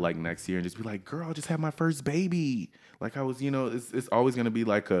her not like next year and just be like, girl, I just had my first baby. Like, I was, it's always going to be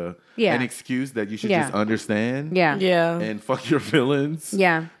like an excuse that you should just understand. Yeah. And fuck your feelings.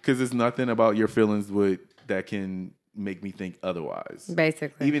 Yeah. Because there's nothing about your feelings that can make me think otherwise.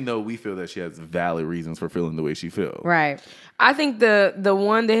 Basically. Even though we feel that she has valid reasons for feeling the way she feels. Right. I think the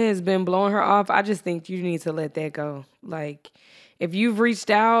one that has been blowing her off, I just think you need to let that go. Like, if you've reached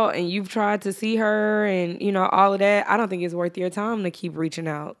out and you've tried to see her and, all of that, I don't think it's worth your time to keep reaching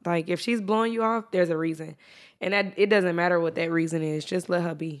out. Like, if she's blowing you off, there's a reason. And it doesn't matter what that reason is. Just let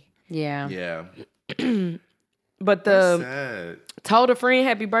her be. Yeah. Yeah. But told a friend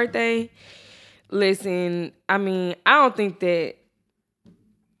happy birthday. Listen, I mean, I don't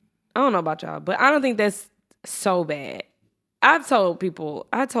know about y'all, but I don't think that's so bad. I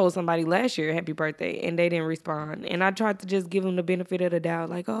told somebody last year happy birthday and they didn't respond. And I tried to just give them the benefit of the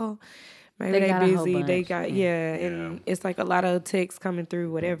doubt. Like, oh, maybe they busy. They got, and it's like a lot of texts coming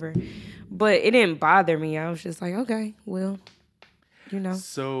through, whatever. But it didn't bother me. I was just like, okay, well,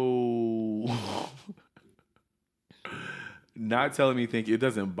 So, not telling me it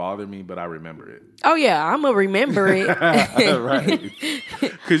doesn't bother me, but I remember it. Oh, yeah, I'm going to remember it. Right.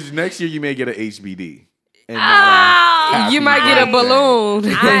 Because next year you may get an HBD. And you might get a balloon.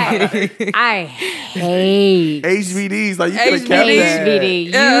 I hate HBDs. Like, you could have kept that. HBD.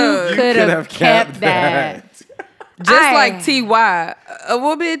 You could have kept that. Just like TY.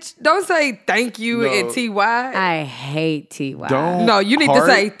 Well, bitch, don't say thank you in TY. I hate TY. No, you need to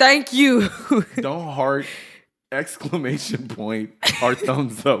say thank you. Don't heart exclamation point or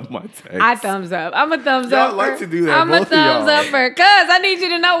thumbs up my text. I thumbs up. I'm a thumbs y'all up. Like to do that. I'm both a thumbs upper because I need you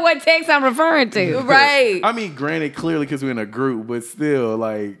to know what text I'm referring to. Right. I mean, granted, clearly because we're in a group, but still,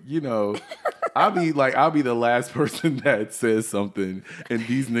 like, I'll be the last person that says something, and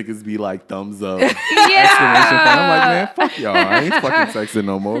these niggas be like thumbs up. Exclamation point. I'm like, man, fuck y'all. I ain't fucking texting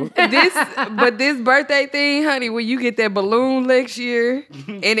no more. This birthday thing, honey, when you get that balloon next year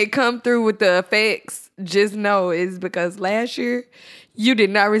and it come through with the effects, just know it's because last year you did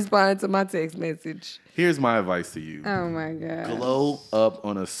not respond to my text message. Here's my advice to you. Oh my God. Glow up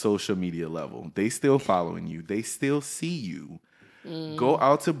on a social media level. They still following you. They still see you. Go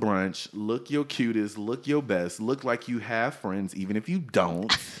out to brunch. Look your cutest. Look your best. Look like you have friends, even if you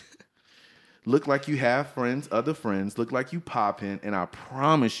don't. Look like you have friends, other friends. Look like you popping. And I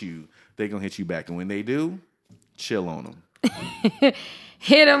promise you, they're going to hit you back. And when they do, chill on them.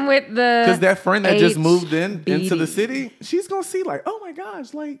 Hit them with the because that friend that just moved into the city, she's gonna see like, oh my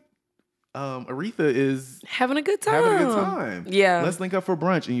gosh, like Aretha is having a good time. Yeah, let's link up for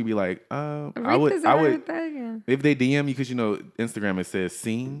brunch, and you'd be like, I would if they DM you because Instagram it says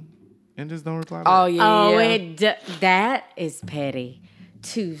seen and just don't reply. Oh yeah, that is petty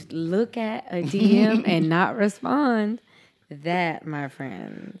to look at a DM and not respond. That, my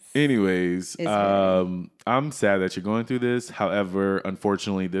friends. Anyways, It's very- I'm sad that you're going through this. However,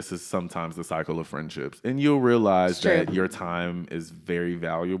 unfortunately, this is sometimes the cycle of friendships. And you'll realize It's true. that your time is very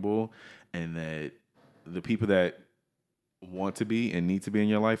valuable and that the people that want to be and need to be in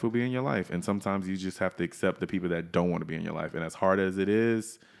your life will be in your life. And sometimes you just have to accept the people that don't want to be in your life. And as hard as it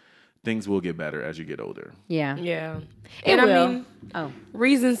is, things will get better as you get older. Yeah. Yeah. It And will. I mean,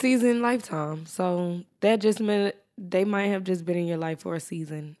 reason, seaseason, lifetime. So that just meant they might have just been in your life for a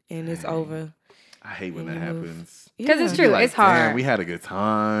season and it's over. I hate when that happens. Because it's You true. be like, It's hard. "Damn, we had a good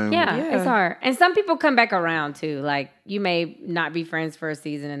time. Yeah, Yeah. it's hard. And some people come back around too. Like you may not be friends for a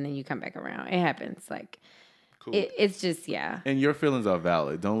season and then you come back around. It happens. Like Cool. it's just, yeah. And your feelings are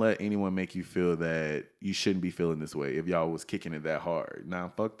valid. Don't let anyone make you feel that you shouldn't be feeling this way if y'all was kicking it that hard. Nah,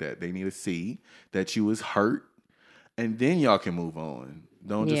 fuck that. They need to see that you was hurt, and then y'all can move on.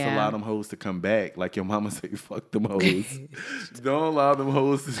 Don't just Yeah. allow them hoes to come back. Like your mama say, fuck them hoes. Don't allow them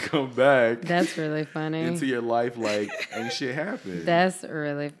hoes to come back That's really funny. into your life like ain't shit happened. That's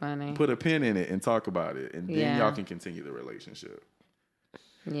really funny. Put a pin in it and talk about it, and then Yeah. y'all can continue the relationship.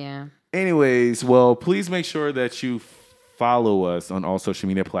 Yeah. Anyways, well, please make sure that you follow us on all social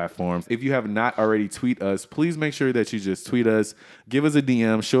media platforms. If you have not already tweet us, please make sure that you just tweet us, give us a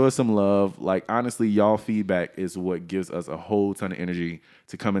DM, show us some love. Like, honestly, y'all feedback is what gives us a whole ton of energy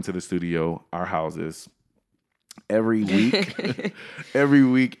to come into the studio, our houses, every week,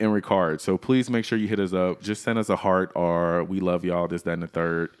 and record. So please make sure you hit us up. Just send us a heart or we love y'all, this, that, and the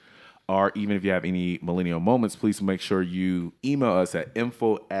third. Or even if you have any millennial moments, please make sure you email us at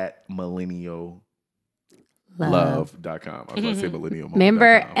info@millenniallove.com. I was about to say millennial moment.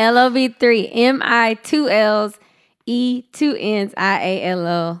 Remember LOV3, MI 2 L's, E 2 N's,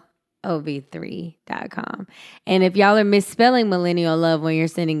 IALOV3.com. And if y'all are misspelling millennial love when you're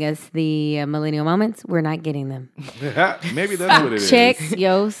sending us the millennial moments, we're not getting them. Maybe that's what it is. Check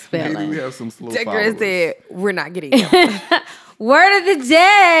your Maybe spelling. we have some slow That girl followers. said, we're not getting it. Word of the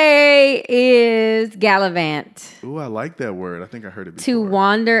day is gallivant. Ooh, I like that word. I think I heard it before. To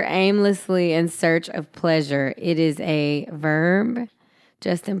wander aimlessly in search of pleasure. It is a verb.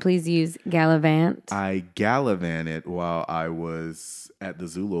 Justin, please use gallivant. I gallivanted while I was at the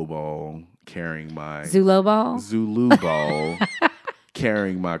Zulu Ball carrying my Zulo ball? Zulu Ball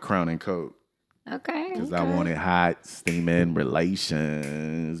carrying my crown and coat. Okay. Because I wanted hot, steaming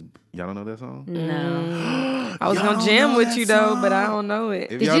relations. Y'all don't know that song? No. I was going to jam with you, though, but I don't know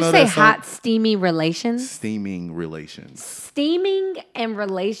it. If Did y'all you know say that song- hot, steamy relations? Steaming relations. Steaming and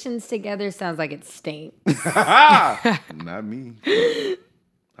relations together sounds like it stinks. Not me.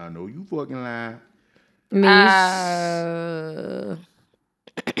 I know you fucking lying. Uh,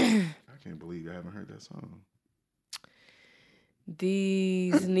 I can't believe I haven't heard that song.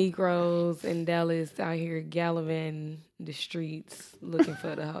 These Negroes in Dallas out here gallivanting the streets looking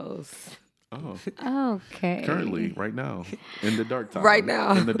for the hoes. Oh, Okay. currently, right now, in the dark time. Right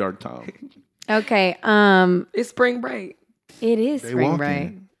now. In the dark time. Okay. It's spring break. It is They spring walking.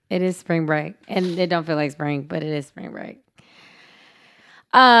 break. It is spring break. And it don't feel like spring, but it is spring break.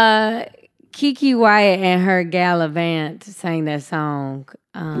 Kiki Wyatt and her gallivant sang that song.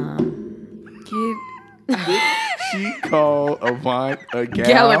 She called Avant a gal.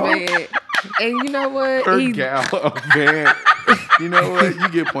 Gallivant. And you know what? Her gal Avant. You know what? You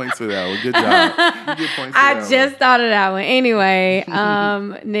get points for that one. Good job. You get points for I that just thought of that one. Anyway,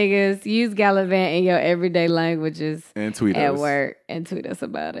 niggas, use gallivant in your everyday languages one. And tweet at us. work and tweet us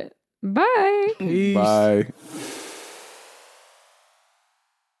about it. Bye. Bye.